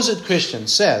supposed Christian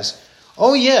says,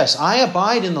 "Oh yes, I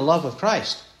abide in the love of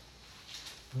Christ,"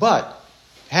 but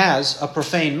has a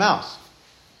profane mouth.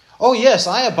 "Oh yes,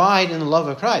 I abide in the love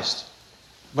of Christ,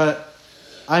 but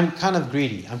I'm kind of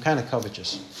greedy, I'm kind of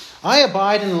covetous. I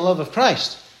abide in the love of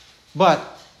Christ,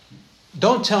 but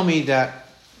don't tell me that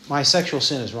my sexual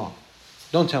sin is wrong.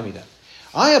 Don't tell me that.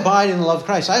 I abide in the love of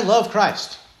Christ. I love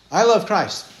Christ. I love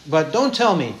Christ. But don't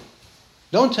tell me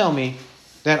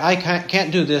that I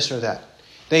can't do this or that."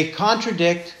 They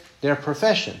contradict their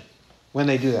profession when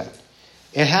they do that.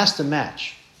 It has to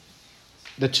match.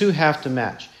 The two have to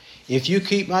match. If you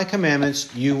keep my commandments,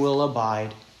 you will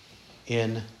abide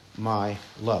in my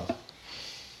love.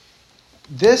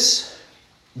 This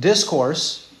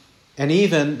discourse, and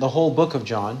even the whole book of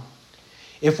John,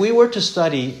 if we were to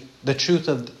study the truth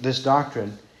of this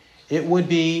doctrine, it would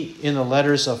be in the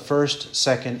letters of 1st,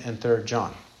 2nd, and 3rd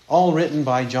John, all written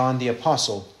by John the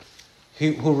Apostle,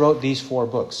 who wrote these 4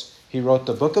 books. He wrote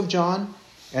the book of John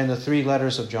and the 3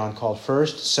 letters of John called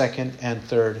 1st, 2nd, and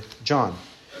 3rd John.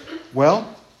 Well,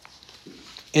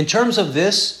 in terms of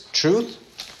this truth,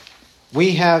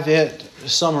 we have it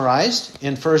summarized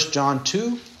in 1 John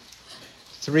 2,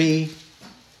 3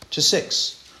 to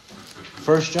 6.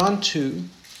 1 John 2,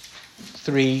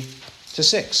 3 to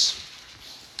 6.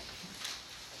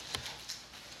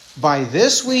 "By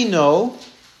this we know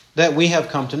that we have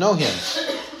come to know him,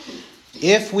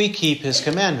 if we keep his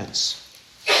commandments.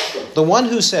 The one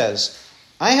who says,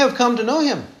 'I have come to know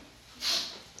him,'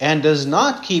 and does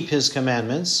not keep his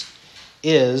commandments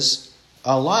is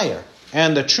a liar,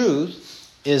 and the truth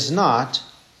is not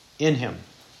in him.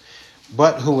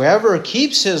 But whoever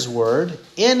keeps his word,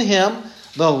 in him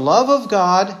the love of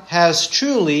God has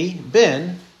truly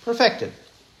been perfected.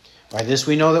 By this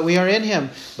we know that we are in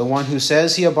him. The one who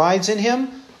says he abides in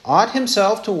him ought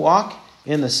himself to walk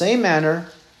in the same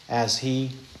manner as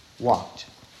he walked."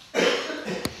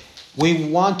 We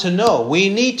want to know. We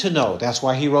need to know. That's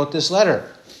why he wrote this letter,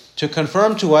 to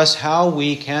confirm to us how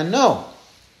we can know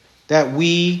that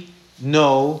we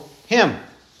know him.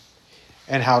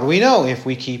 And how do we know? If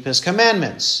we keep his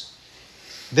commandments.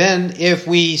 Then if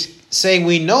we say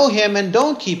we know him and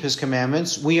don't keep his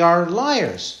commandments, we are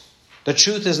liars. The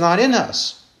truth is not in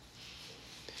us.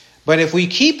 But if we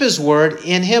keep his word,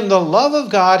 in him the love of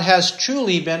God has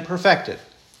truly been perfected.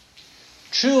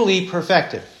 Truly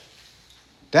perfected.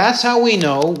 That's how we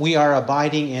know we are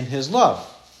abiding in his love.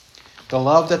 The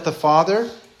love that the Father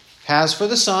has for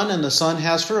the Son and the Son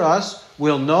has for us,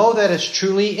 we'll know that it's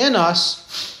truly in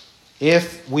us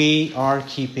if we are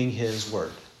keeping his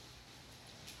word.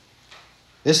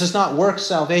 This is not works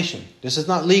salvation. This is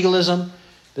not legalism.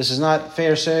 This is not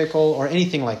pharisaical or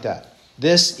anything like that.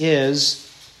 This is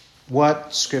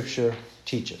what Scripture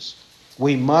teaches.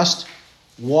 We must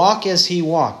walk as he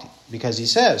walked, because he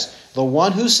says, the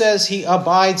one who says he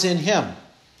abides in him.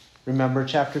 Remember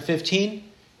chapter 15?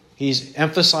 He's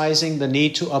emphasizing the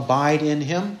need to abide in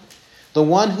him. The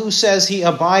one who says he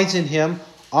abides in him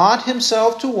ought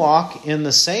himself to walk in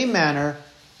the same manner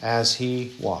as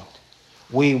he walked.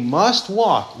 We must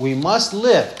walk, we must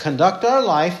live, conduct our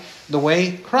life the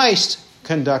way Christ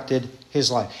conducted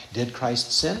his life. Did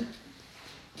Christ sin?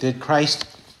 Did Christ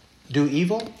do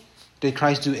evil? Did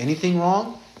Christ do anything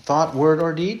wrong? Thought, word,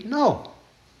 or deed? No.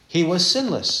 He was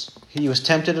sinless. He was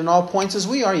tempted in all points as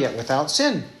we are, yet without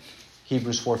sin.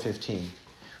 Hebrews 4:15.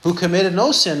 Who committed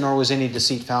no sin, nor was any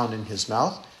deceit found in his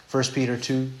mouth. 1 Peter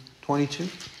 2:22.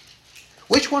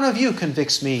 Which one of you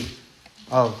convicts me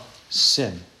of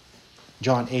sin?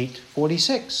 John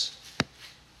 8:46.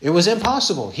 It was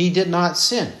impossible. He did not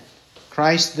sin.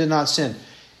 Christ did not sin.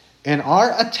 And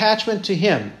our attachment to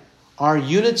him, our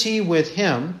unity with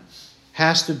him,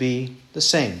 has to be the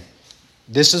same.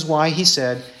 This is why he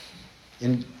said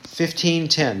in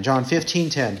 15:10, John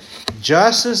 15:10,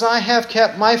 "Just as I have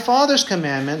kept my Father's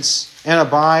commandments and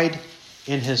abide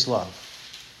in his love."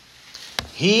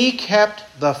 He kept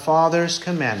the Father's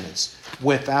commandments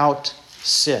without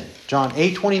sin. John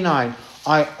 8:29,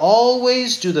 "I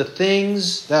always do the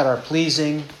things that are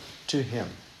pleasing to him."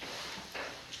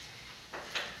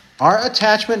 Our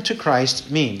attachment to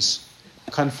Christ means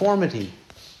conformity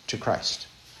to Christ.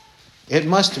 It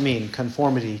must mean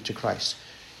conformity to Christ.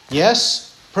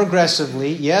 Yes,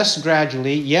 progressively. Yes,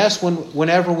 gradually. Yes,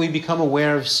 whenever we become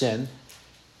aware of sin.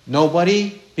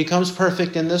 Nobody becomes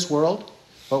perfect in this world,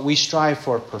 but we strive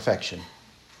for perfection.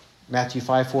 Matthew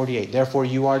 5:48, "Therefore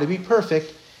you are to be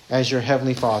perfect as your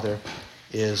heavenly Father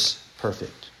is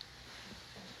perfect.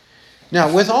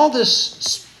 Now, with all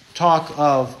this talk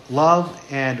of love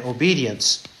and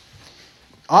obedience,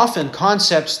 often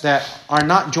concepts that are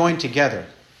not joined together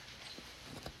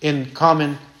in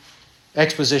common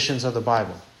expositions of the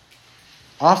Bible.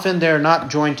 Often they're not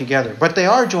joined together, but they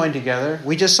are joined together.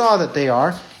 We just saw that they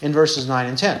are in verses 9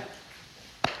 and 10.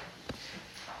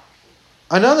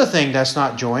 Another thing that's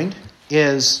not joined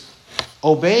is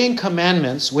obeying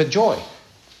commandments with joy.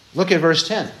 Look at verse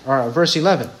 10, or verse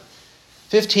 11.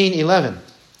 15:11.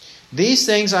 These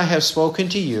things I have spoken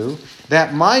to you,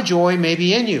 that my joy may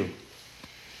be in you,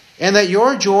 and that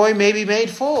your joy may be made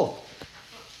full.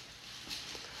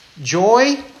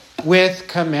 Joy with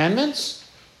commandments?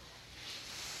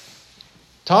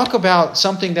 Talk about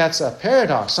something that's a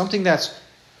paradox, something that's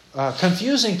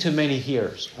confusing to many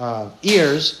ears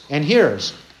and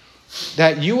hearers.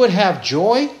 That you would have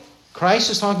joy. Christ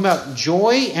is talking about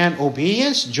joy and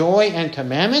obedience, joy and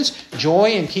commandments,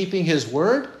 joy in keeping His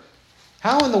word.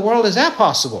 How in the world is that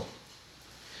possible?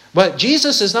 But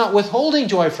Jesus is not withholding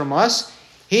joy from us.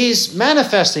 He's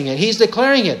manifesting it. He's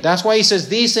declaring it. That's why He says,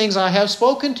 these things I have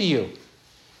spoken to you.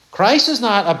 Christ is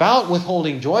not about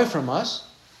withholding joy from us.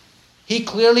 He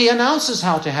clearly announces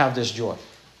how to have this joy.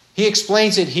 He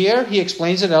explains it here. He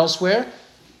explains it elsewhere.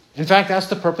 In fact, that's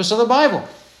the purpose of the Bible.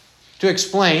 To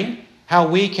explain how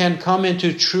we can come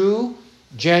into true,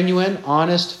 genuine,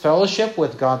 honest fellowship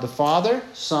with God the Father,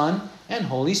 Son, and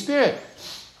Holy Spirit.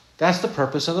 That's the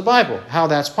purpose of the Bible, how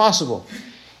that's possible.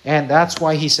 And that's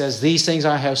why He says, these things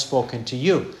I have spoken to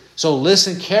you. So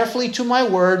listen carefully to my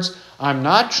words. I'm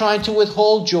not trying to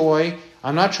withhold joy.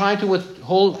 I'm not trying to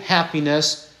withhold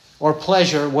happiness or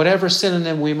pleasure, whatever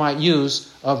synonym we might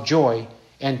use of joy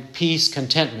and peace,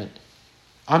 contentment.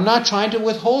 I'm not trying to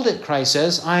withhold it, Christ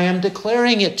says. I am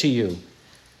declaring it to you.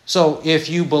 So if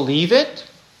you believe it,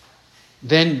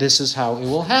 then this is how it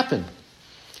will happen.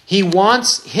 He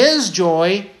wants His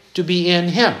joy to be in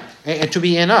Him, to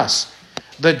be in us.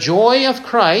 The joy of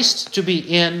Christ to be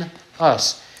in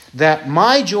us, that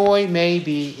my joy may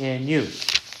be in you.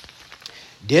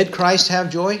 Did Christ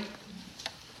have joy?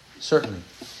 Certainly.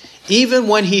 Even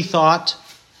when He thought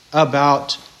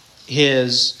about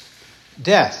His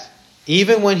death,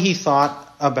 even when He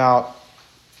thought about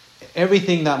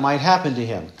everything that might happen to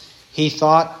Him, He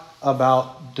thought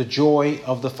about the joy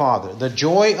of the Father. The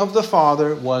joy of the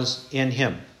Father was in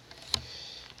Him.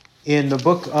 In the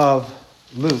book of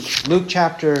Luke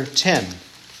chapter 10,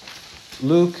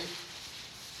 Luke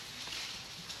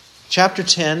chapter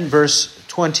 10, verse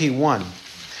 21.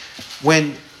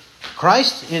 When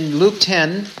Christ in Luke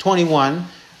 10:21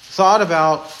 thought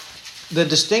about the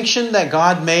distinction that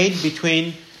God made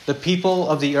between the people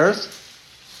of the earth,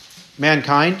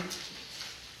 mankind,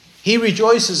 He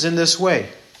rejoices in this way.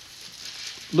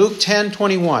 Luke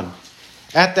 10:21.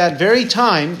 At that very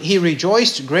time He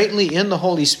rejoiced greatly in the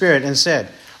Holy Spirit and said,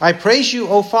 I praise you,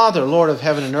 O Father, Lord of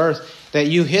heaven and earth, that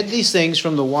you hid these things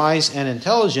from the wise and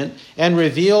intelligent and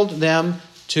revealed them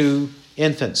to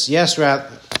infants.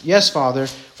 Yes, Father,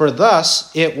 for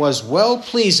thus it was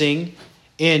well-pleasing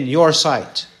in your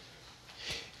sight.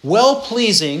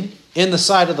 Well-pleasing in the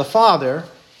sight of the Father,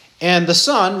 and the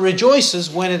Son rejoices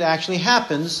when it actually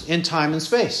happens in time and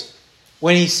space.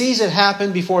 When He sees it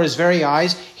happen before His very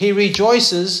eyes, He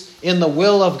rejoices in the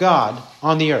will of God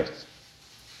on the earth.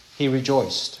 He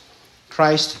rejoiced.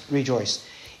 Christ rejoiced.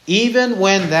 Even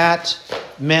when that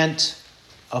meant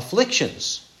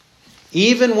afflictions.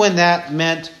 Even when that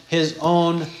meant His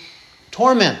own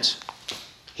torment.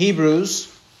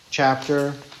 Hebrews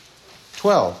chapter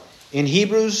 12. In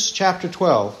Hebrews chapter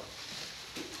 12,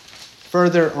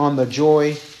 further on the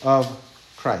joy of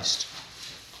Christ.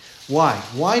 Why?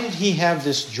 Why did He have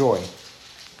this joy?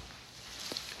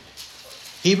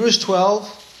 Hebrews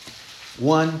 12,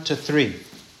 1-3.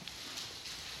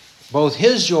 Both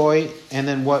His joy and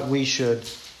then what we should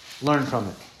learn from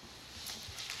it.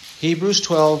 Hebrews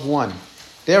 12:1.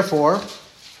 Therefore,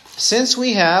 since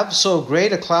we have so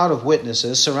great a cloud of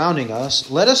witnesses surrounding us,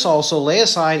 let us also lay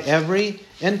aside every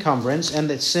encumbrance and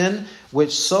the sin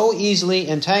which so easily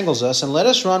entangles us, and let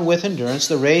us run with endurance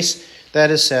the race that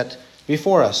is set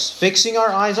before us, fixing our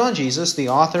eyes on Jesus, the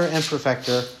author and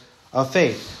perfecter of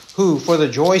faith, who, for the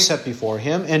joy set before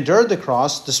Him, endured the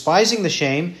cross, despising the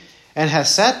shame, and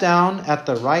has sat down at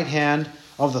the right hand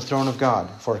of the throne of God.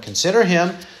 For consider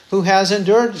Him who has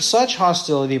endured such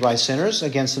hostility by sinners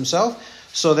against Himself,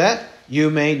 so that you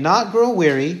may not grow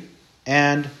weary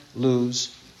and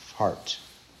lose heart.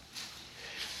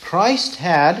 Christ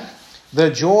had the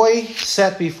joy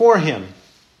set before Him,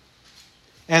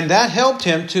 and that helped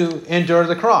Him to endure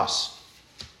the cross.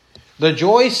 The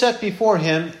joy set before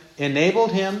Him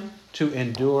enabled him to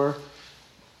endure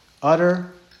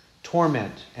utter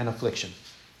torment and affliction.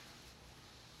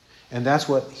 And that's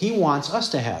what he wants us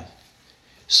to have.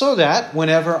 So that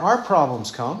whenever our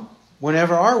problems come,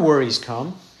 whenever our worries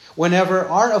come, whenever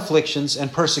our afflictions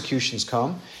and persecutions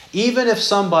come, even if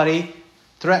somebody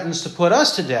threatens to put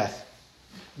us to death,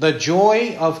 the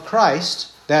joy of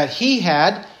Christ that he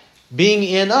had being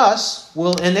in us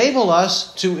will enable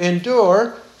us to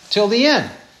endure till the end.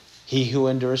 He who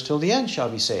endures till the end shall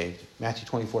be saved. Matthew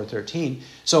 24:13.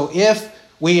 So if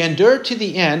we endure to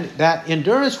the end, that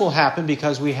endurance will happen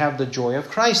because we have the joy of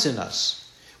Christ in us,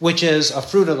 which is a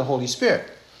fruit of the Holy Spirit.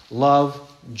 Love,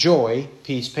 joy,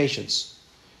 peace, patience.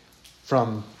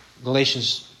 From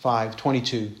Galatians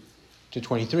 5:22 to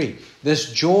 23.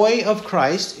 This joy of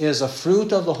Christ is a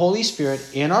fruit of the Holy Spirit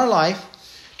in our life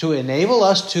to enable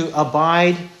us to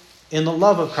abide in the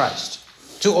love of Christ,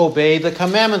 to obey the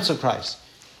commandments of Christ.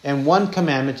 And one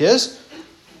commandment is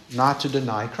not to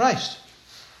deny Christ.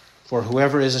 For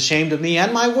whoever is ashamed of me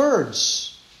and my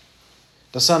words,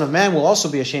 the Son of Man will also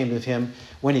be ashamed of him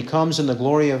when he comes in the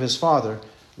glory of his Father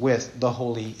with the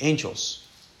holy angels,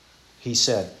 he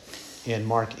said in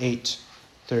Mark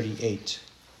 8:38.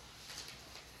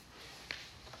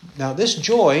 Now this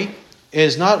joy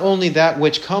is not only that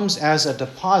which comes as a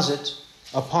deposit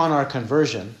upon our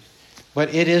conversion,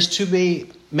 but it is to be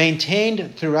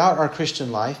maintained throughout our Christian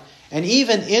life and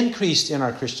even increased in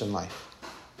our Christian life.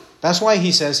 That's why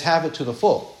he says, have it to the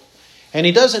full. And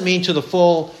he doesn't mean to the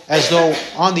full as though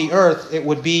on the earth it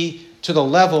would be to the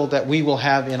level that we will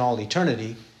have in all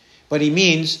eternity, but he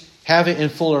means have it in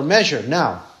fuller measure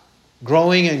now,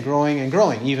 growing and growing and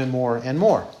growing, even more and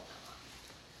more.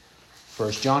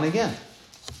 1 John again.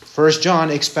 1 John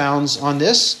expounds on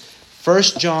this. 1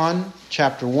 John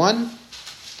chapter 1,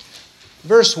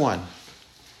 verse 1.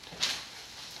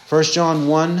 1 John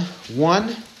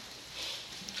 1:1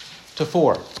 to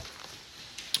 4.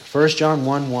 1 John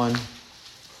 1:1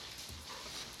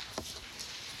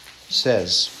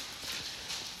 says,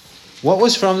 what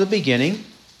was from the beginning,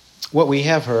 what we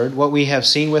have heard, what we have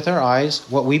seen with our eyes,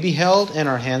 what we beheld and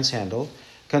our hands handled,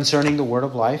 concerning the word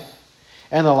of life.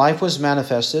 And the life was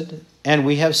manifested, and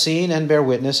we have seen and bear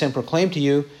witness and proclaim to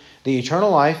you the eternal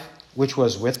life which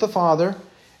was with the Father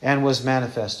and was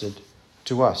manifested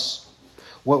to us.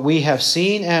 What we have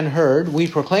seen and heard, we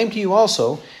proclaim to you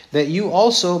also, that you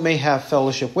also may have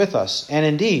fellowship with us. And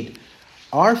indeed,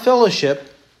 our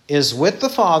fellowship is with the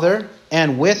Father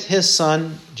and with his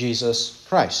Son, Jesus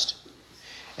Christ.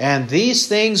 And these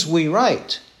things we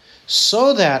write,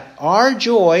 so that our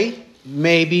joy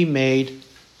may be made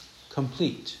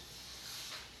complete.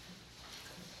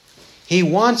 He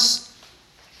wants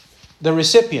the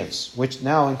recipients, which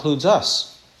now includes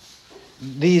us.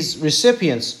 These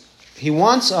recipients, he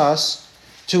wants us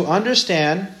to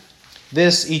understand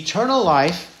this eternal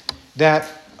life that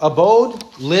abode,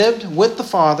 lived with the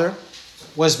Father,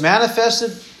 was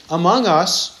manifested among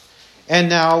us, and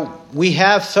now we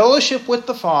have fellowship with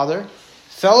the Father,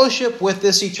 fellowship with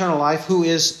this eternal life, who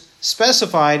is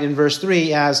specified in verse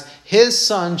 3 as his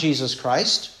Son, Jesus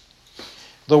Christ,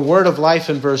 the word of life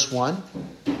in verse 1,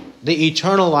 the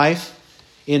eternal life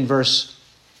in verse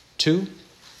 2.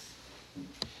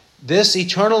 This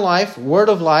eternal life, word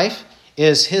of life,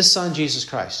 is his Son, Jesus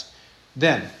Christ.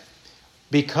 Then,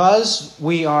 because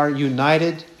we are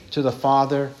united to the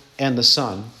Father and the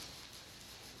Son,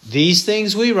 these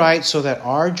things we write so that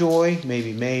our joy may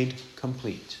be made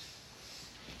complete.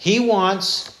 He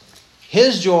wants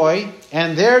his joy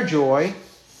and their joy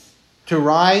to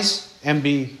rise and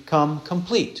become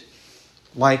complete.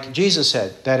 Like Jesus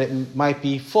said, that it might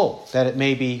be full, that it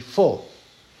may be full.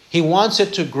 He wants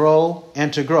it to grow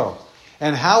and to grow.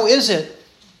 And how is it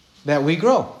that we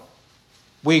grow?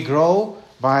 We grow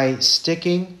by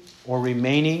sticking or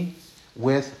remaining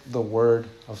with the Word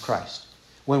of Christ.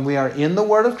 When we are in the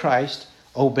Word of Christ,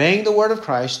 obeying the Word of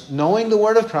Christ, knowing the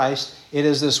Word of Christ, it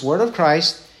is this Word of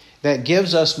Christ that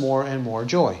gives us more and more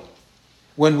joy.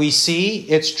 When we see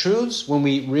its truths, when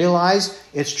we realize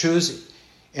its truths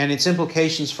and its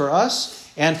implications for us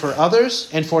and for others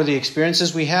and for the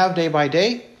experiences we have day by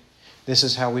day, this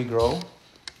is how we grow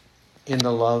in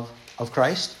the love of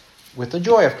Christ, with the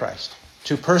joy of Christ,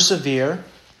 to persevere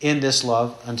in this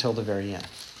love until the very end.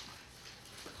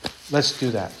 Let's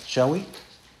do that, shall we?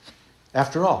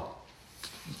 After all,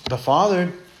 the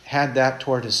Father had that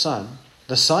toward his Son.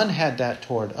 The Son had that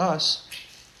toward us.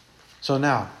 So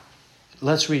now,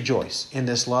 let's rejoice in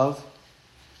this love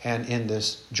and in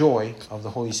this joy of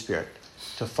the Holy Spirit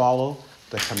to follow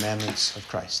the commandments of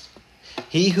Christ.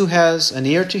 He who has an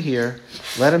ear to hear,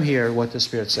 let him hear what the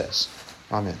Spirit says.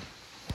 Amen.